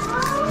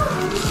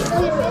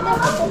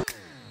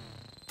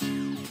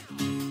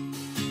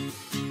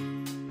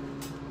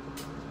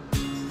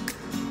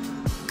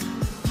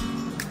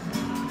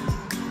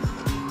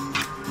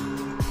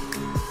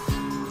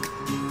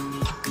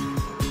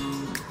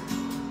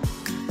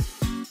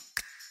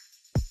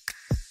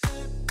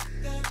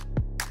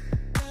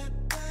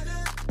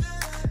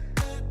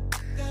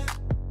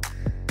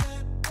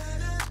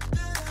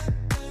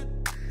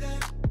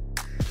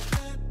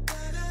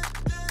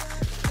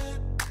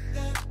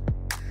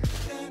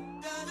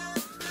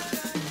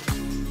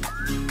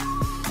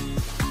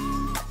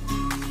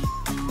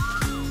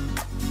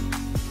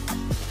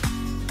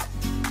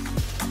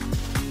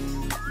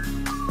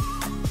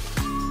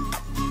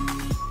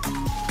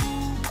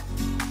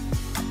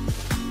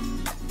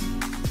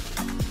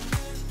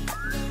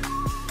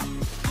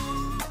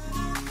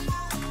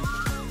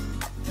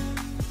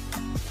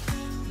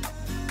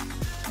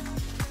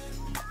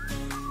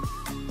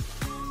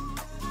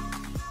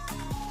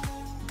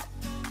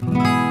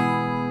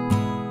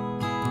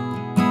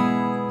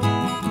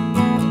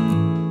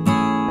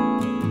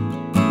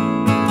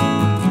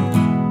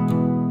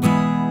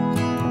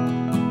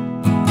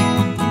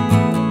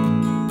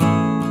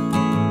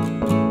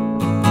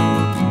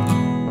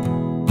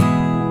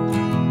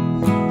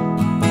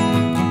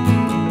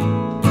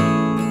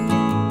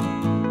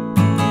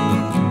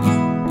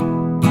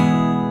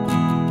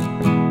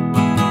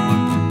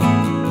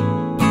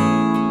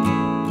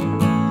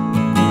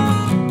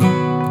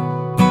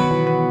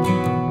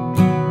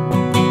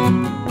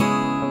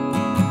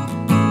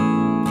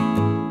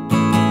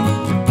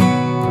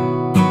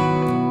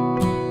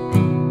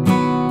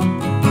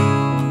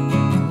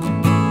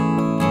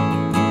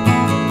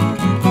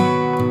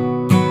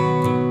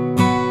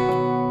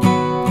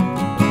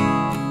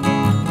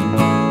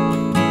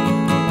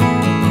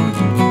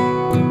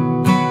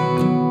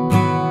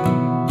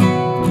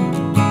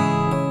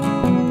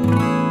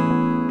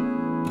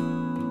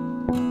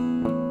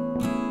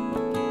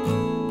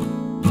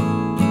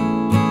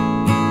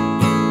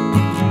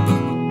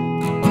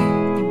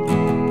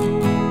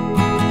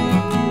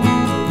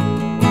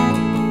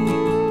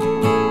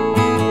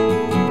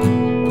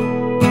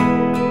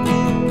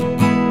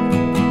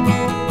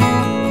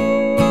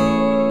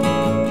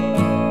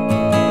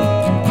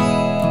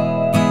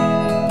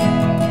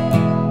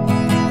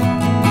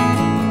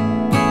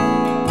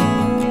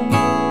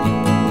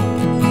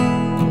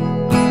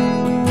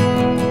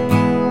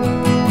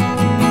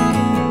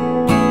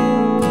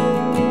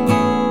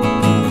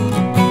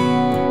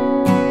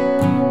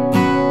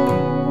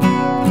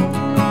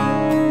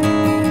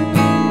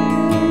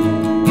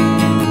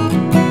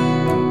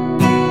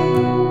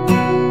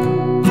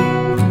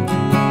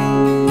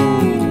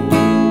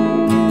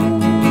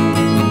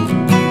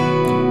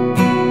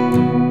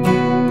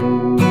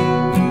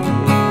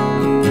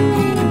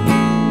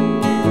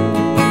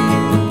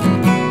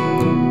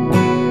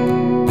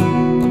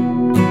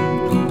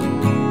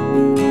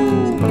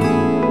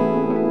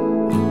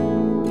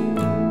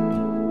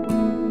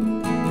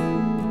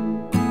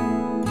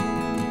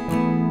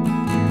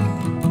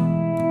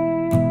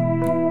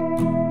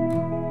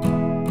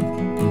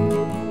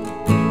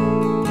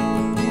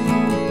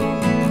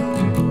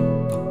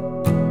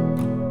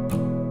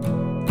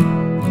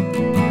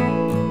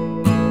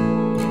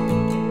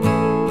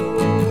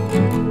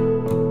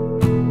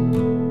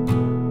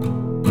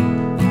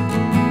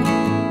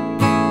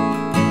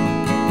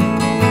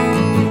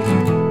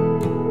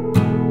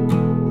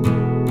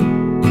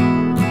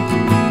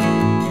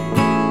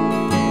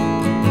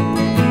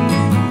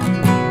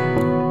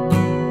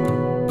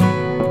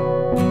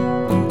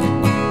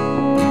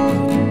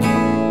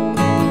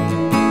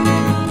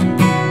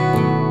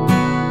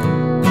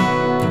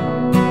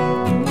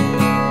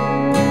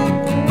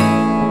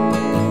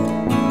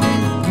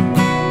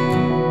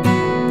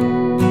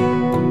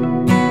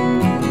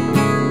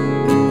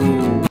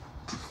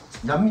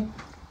 Yummy.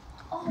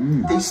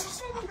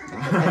 Taste.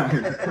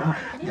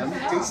 Yummy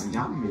taste.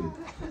 Yummy.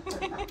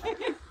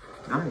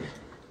 Yummy.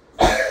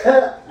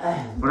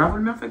 What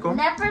happened, Murphy? Go.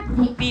 Never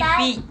take Beep, that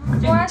beep.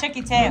 fork. Check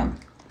your tail.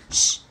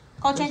 Shh.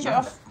 Go change it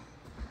off.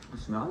 You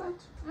smell it?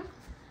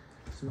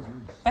 It smells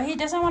nice. But he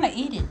doesn't want to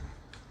eat it.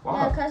 Yeah,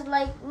 Wow. because,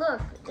 like,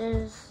 look,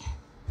 there's...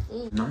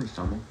 Nice,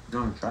 Tommy. You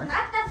want to try?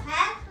 Not the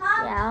pants,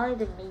 Mom? Yeah, only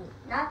the meat.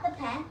 Not the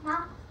pants,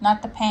 Mom?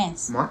 Not the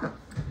pants. Smart.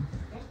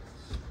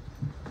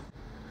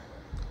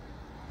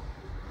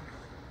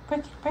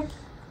 Break it, break it.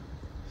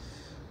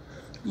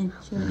 And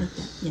show it like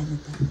that. Yeah,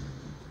 like that.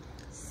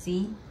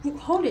 See?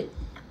 Hold it.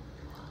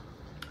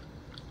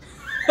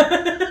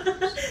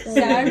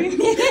 Sorry.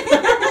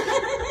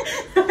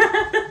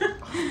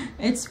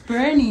 It's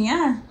burning,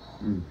 yeah.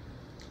 Mm.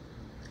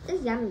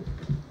 It's yummy.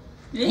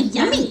 It's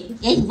yummy.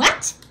 Hey,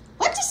 what?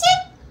 What you say?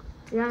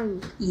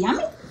 Yummy.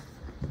 Yummy?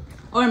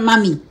 Or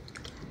mommy?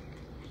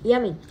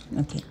 Yummy.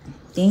 Okay.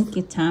 Thank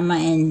you, Tama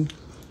and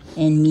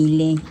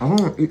Mile. I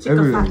want to eat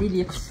everything.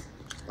 lips.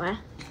 What?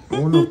 I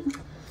want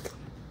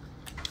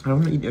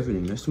to eat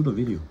everything. Let's do the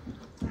video.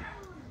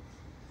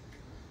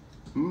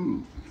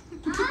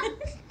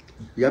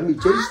 Yummy,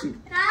 tasty.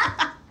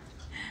 I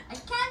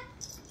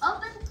can't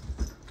open...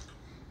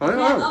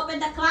 Open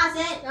the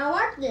closet. I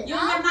worked it. Use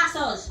your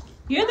muscles.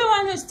 You're the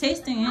one who's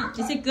tasting it.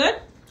 Is it good?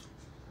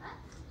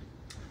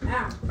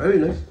 Very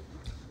nice.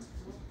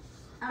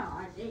 Oh,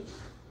 I did.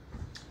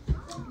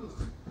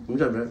 Đúng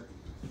rồi, man.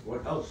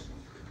 What else?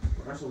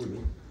 That's what we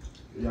need.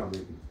 Yeah,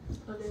 maybe.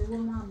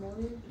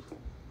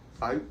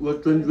 I was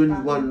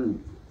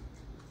 2021.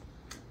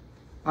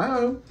 I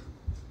don't know.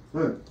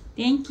 Right.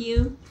 Thank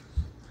you.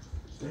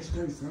 Today's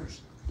 31st.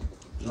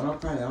 No,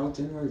 not Friday. Out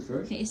January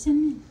 1st.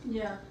 Listen.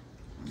 Yeah.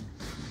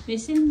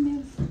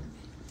 Listen.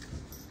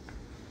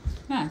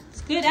 Ah,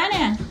 it's good,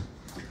 Anna.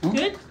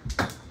 Good.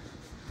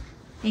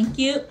 Thank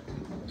you.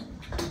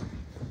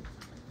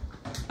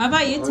 How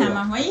about you,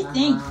 Tama? What do you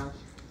think?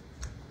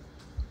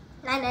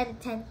 9 out of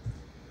 10.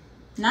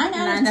 9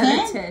 out of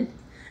 10?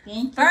 Thank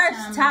you, First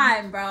Tama.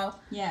 time, bro.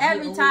 Yeah,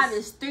 Every he time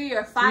always- is 3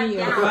 or 5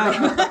 3 or down. 5.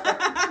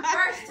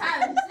 First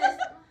time, it's just,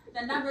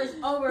 the number is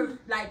over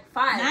like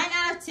 5. 9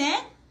 out of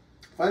 10?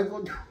 5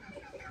 4.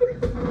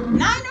 9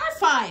 or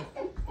 5?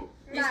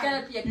 It's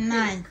gonna be a critic.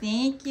 9.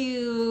 Thank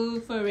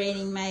you for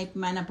rating my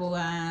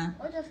manapua.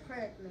 What does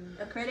critic mean?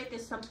 A critic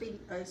is something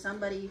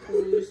somebody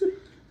who's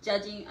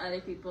judging other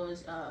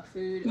people's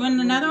food. You want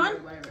or another movie one?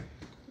 Or whatever.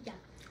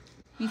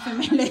 Mi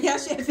familia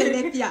chef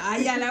Philipia.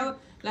 Aya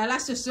la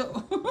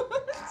suso.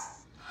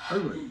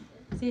 Rồi.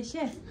 Say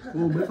chef.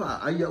 Ô, mới phải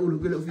ai dạo được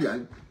cái lỗ phi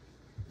ảnh.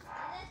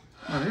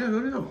 À, đấy là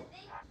đấy không?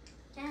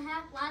 Can I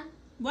have one?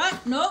 What?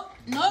 Nope.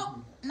 Nope.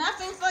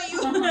 Nothing for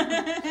you.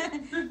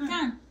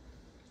 Come.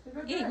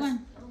 Eat one.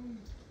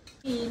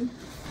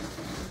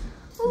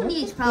 Who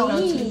needs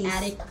protein?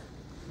 Addict.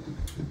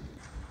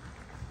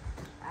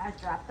 I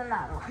dropped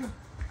another one.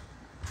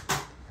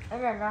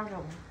 And another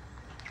one.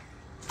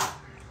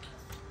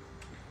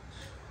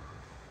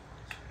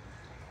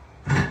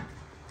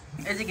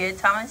 Is it good,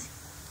 Thomas?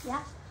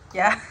 Yeah.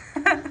 Yeah.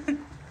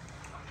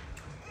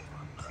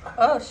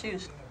 Oh,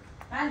 shoes.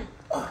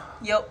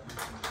 Yup.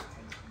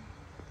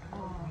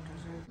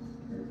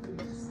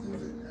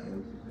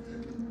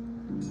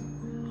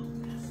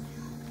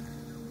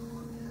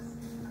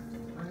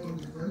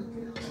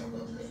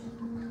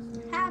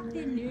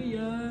 Happy New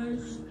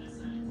Year's.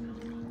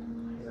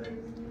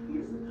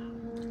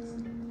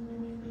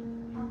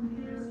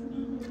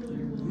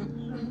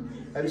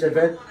 Em said,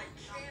 friend,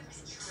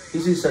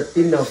 this is a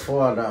dinner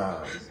for the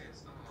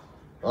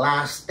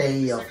last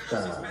day of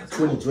the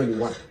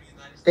 2021.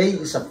 Today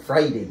is a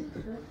Friday,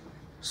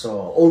 so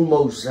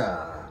almost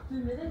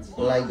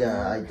like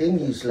I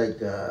think it's like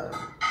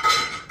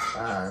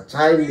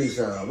time is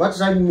what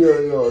time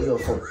your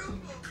phone?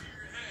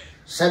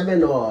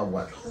 7 or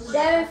what?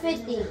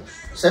 750.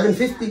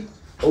 7:50,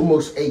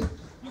 almost 8.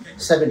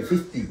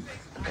 7:50,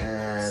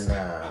 and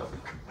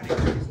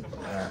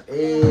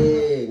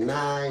 8,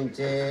 9,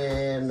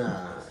 10,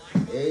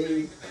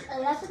 8,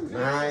 11.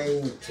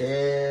 9,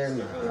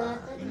 10,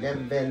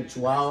 11,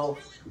 12.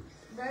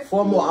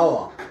 4 more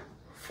hours.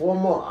 4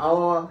 more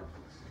hours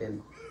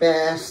and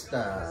past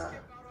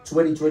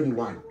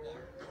 2021,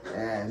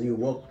 and you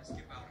work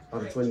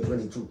on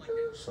 2022.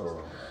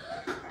 So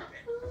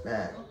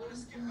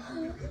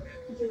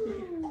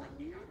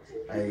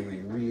I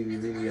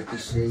really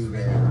appreciate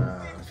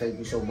that. Thank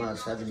you so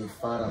much, Heavenly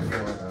Father,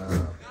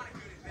 for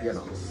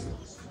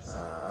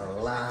a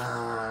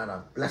lot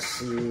of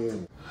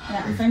blessing.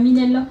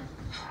 Famiglia lo.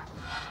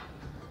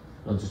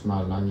 Lo just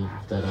my langi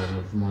that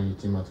of my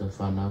tomato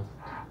fana.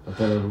 But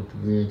tell her to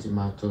be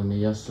tomato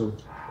ni yasu.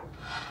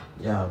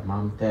 Yeah,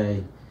 mom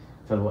tay.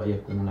 Tell what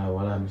you can now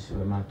while I'm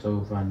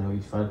tomato fana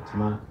with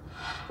Fatima.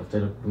 But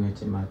tell her to be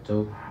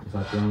tomato. If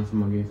I don't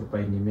from you for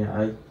paying me,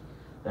 I.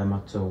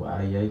 Tomato,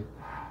 I.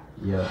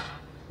 Yeah,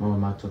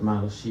 mama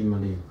tomato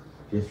shimali.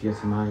 If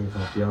yes, my if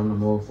I be on the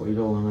more for you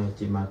don't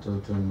tomato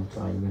turn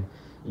time.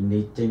 You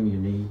need them, you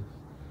need.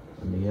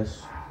 And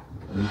yes,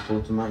 and for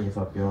tomato if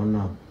I be on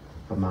now.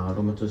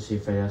 Tomato see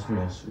fast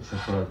mess, we shall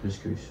follow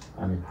biscuits.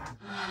 Amen.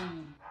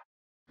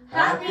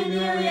 Happy New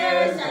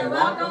Year's and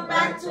welcome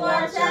back to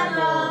our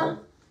channel.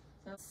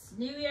 It's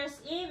New Year's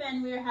Eve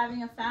and we're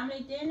having a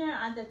family dinner.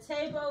 On the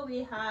table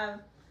we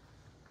have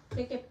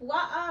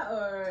kekepua'a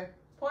or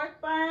pork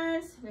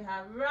buns, we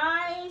have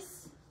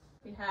rice,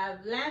 we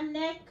have lamb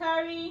neck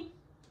curry,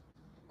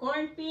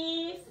 corned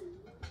beef,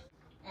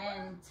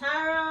 and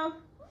taro.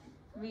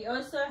 We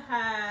also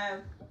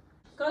have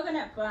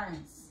coconut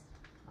buns.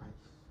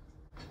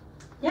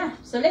 Yeah,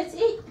 so let's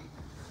eat.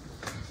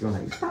 You want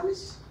to eat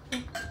Thomas?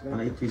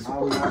 Want to eat piece of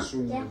I'll pork? wash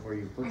them for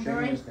you. Put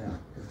your hands down.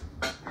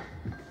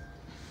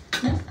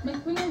 Yeah,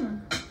 make me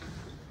one.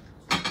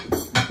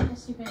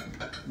 Yes, you can.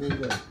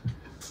 Move it.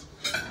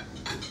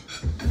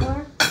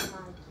 More.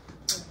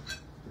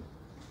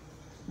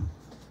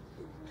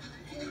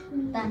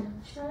 Done.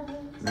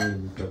 Now you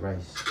eat the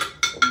rice.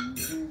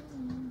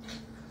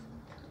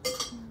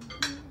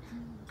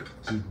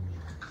 Give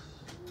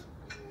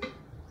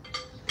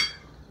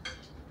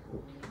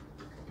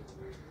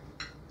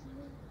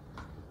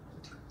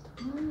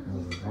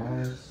me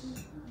rice.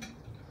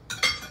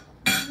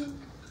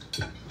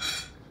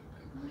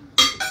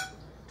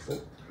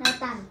 Now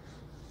done.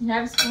 You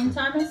have a spoon,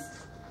 Thomas?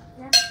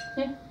 Yeah.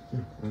 Here.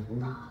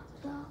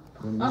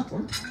 One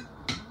spoon.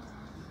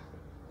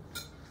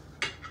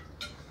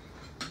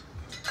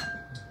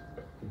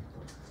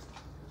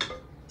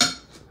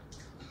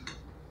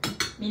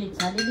 Milik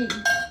tali din.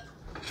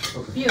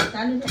 Okay. Pio,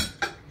 tali din.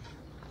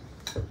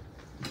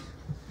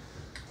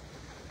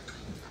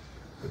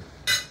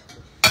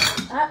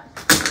 Ah.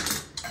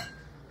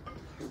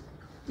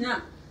 No.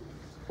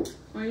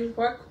 Want to use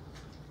pork?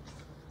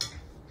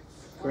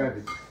 Grab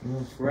it.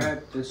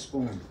 Grab the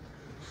spoon.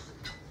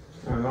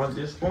 I want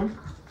this spoon.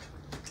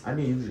 I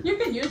didn't use it. You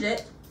can use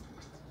it.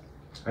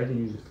 I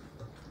didn't use it.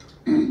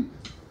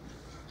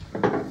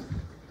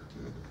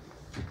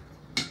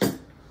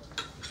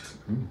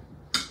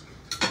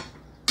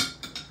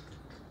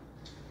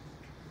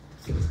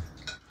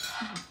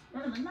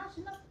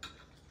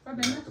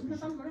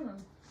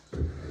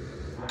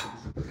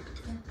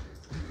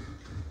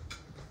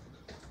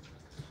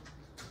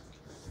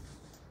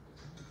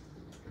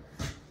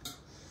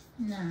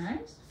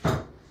 Nice.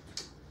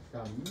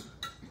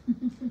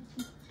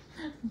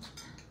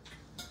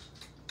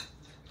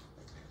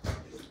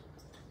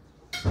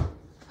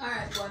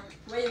 Alright, boy.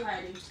 Where are you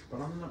hiding?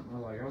 But I'm not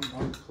like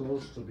I'm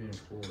close to being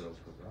full though,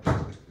 because I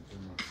don't think it's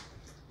too much.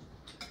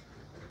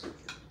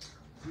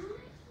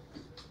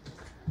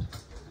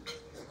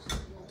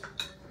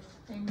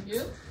 Thank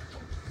you.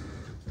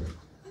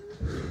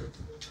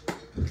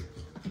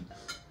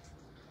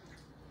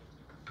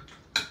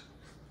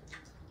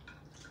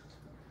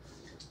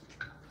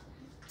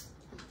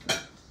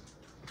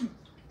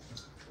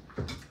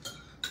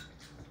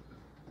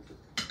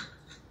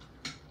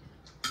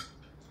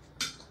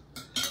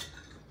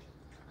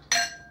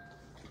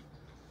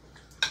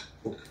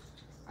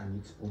 I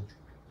need spoon.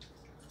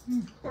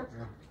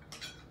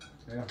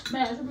 Yeah.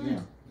 Man, it's a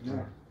Yeah.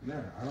 Yeah.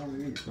 Yeah. I don't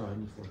need it. No, I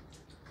need fork.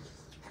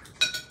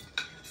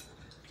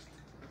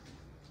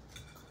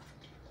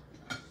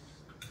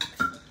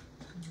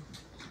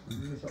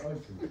 It's an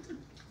ice cream.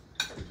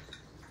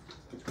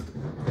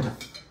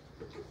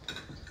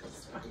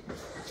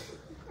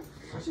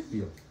 How's it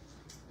feel?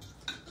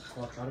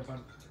 Watch out if I.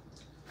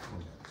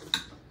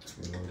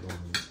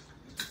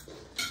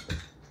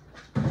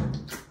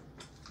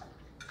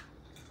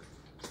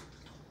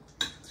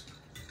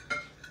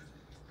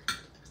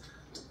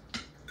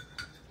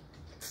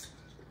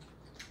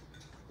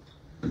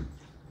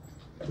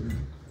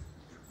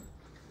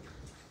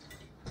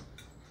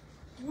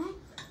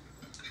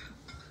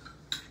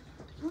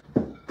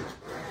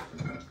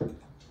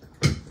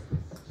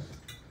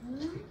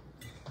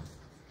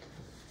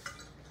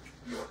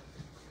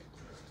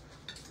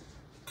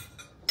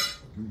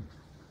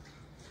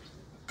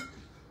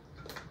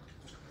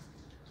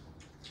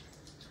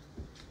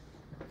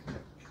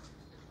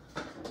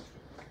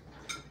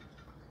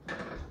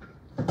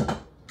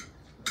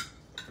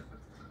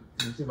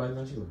 Masih banyak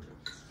nasi loh.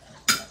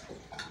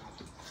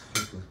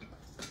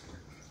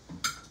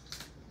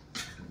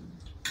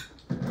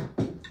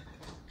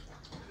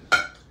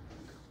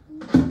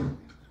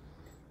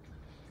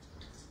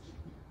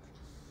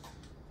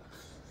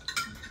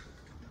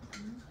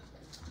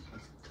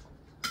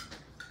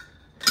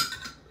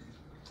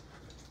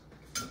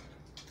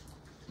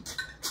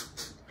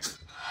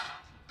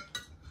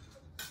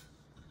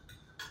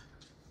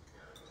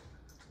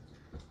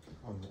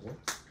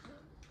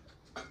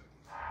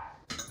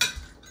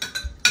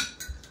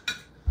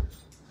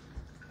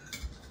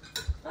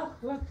 Oh,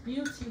 what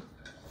beauty.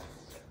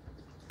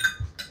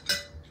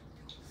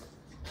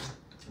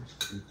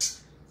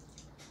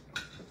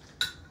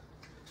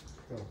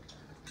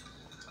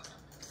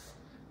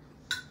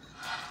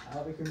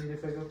 Ja, det kan vi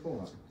lägga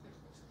på.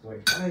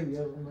 Wait, nej,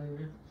 jag vet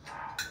inte.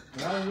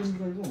 Ja, jag vet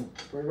inte vad det är.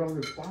 För jag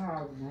vill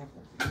bara...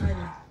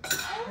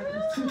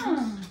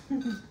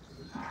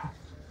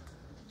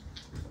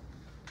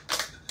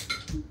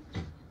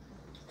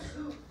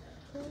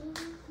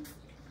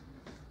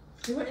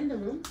 You were in the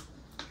room?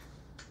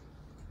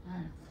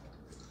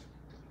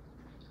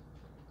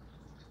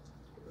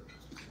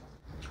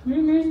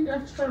 You need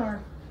extra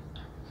large.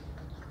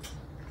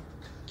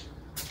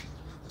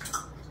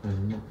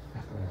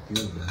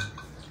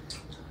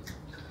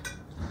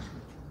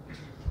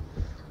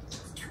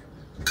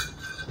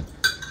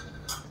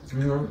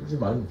 Chứ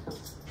bệnh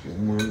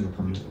cũng mơ được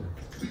không được.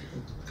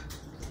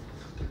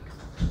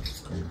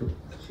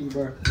 See,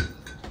 bro.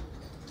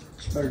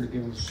 It's better to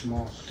give him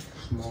small.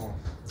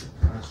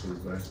 Honestly,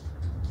 bro.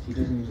 He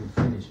doesn't even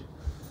finish it.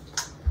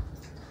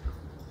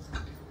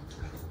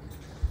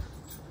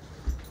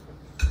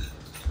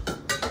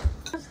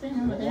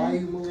 Why are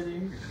you moving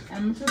in here?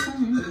 I'm too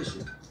hungry. Finish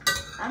it.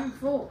 I'm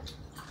full.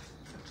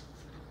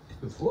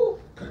 You're full?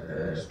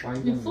 That's why you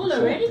You don't full watch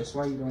already? it. That's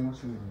why you don't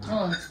watch me.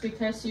 Oh, it's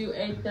because you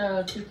ate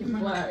the chicken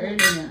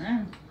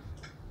earlier.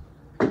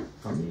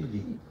 Không như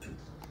gì.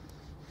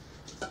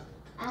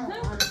 I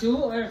don't want Two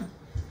or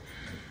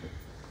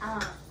I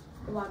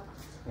don't want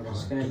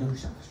Stand up.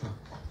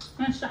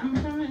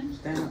 something.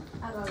 Stand up.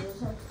 I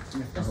don't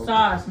want The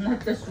sauce, not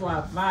the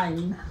swab.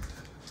 Bye.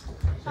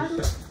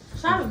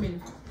 Shout at me.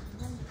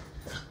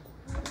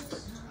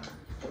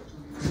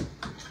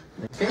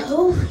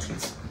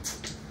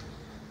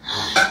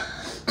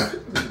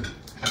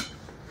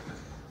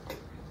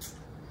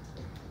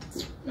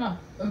 Oh,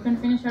 we can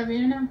finish our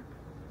video now?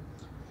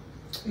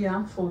 Yeah,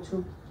 I'm full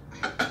too.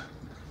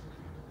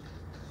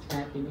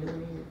 Happy New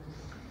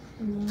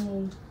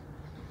Year.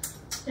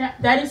 Yeah,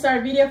 that is our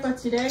video for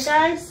today,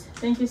 guys.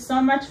 Thank you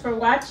so much for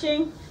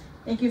watching.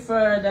 Thank you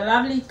for the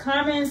lovely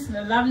comments,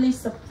 the lovely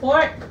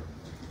support.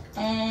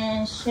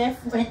 And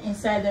Chef went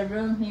inside the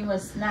room. He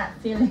was not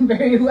feeling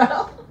very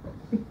well.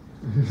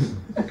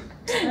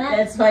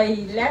 That's why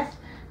he left.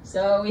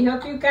 So we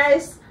hope you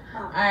guys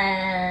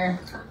are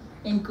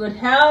in good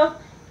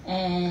health,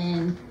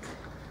 and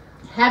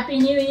Happy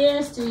New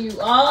Year's to you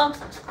all,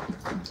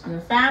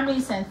 your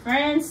families and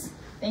friends.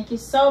 Thank you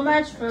so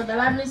much for the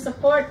lovely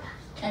support,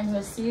 and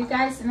we'll see you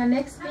guys in the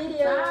next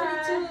video.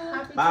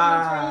 Happy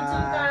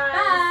 2022,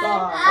 guys.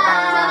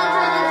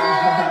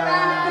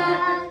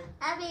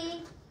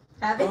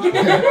 Happy.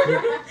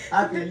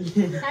 Happy.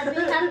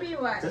 Happy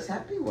what? Just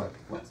happy what?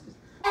 What's this?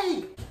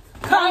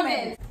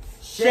 Comment.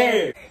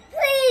 Share.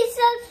 Please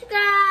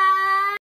subscribe.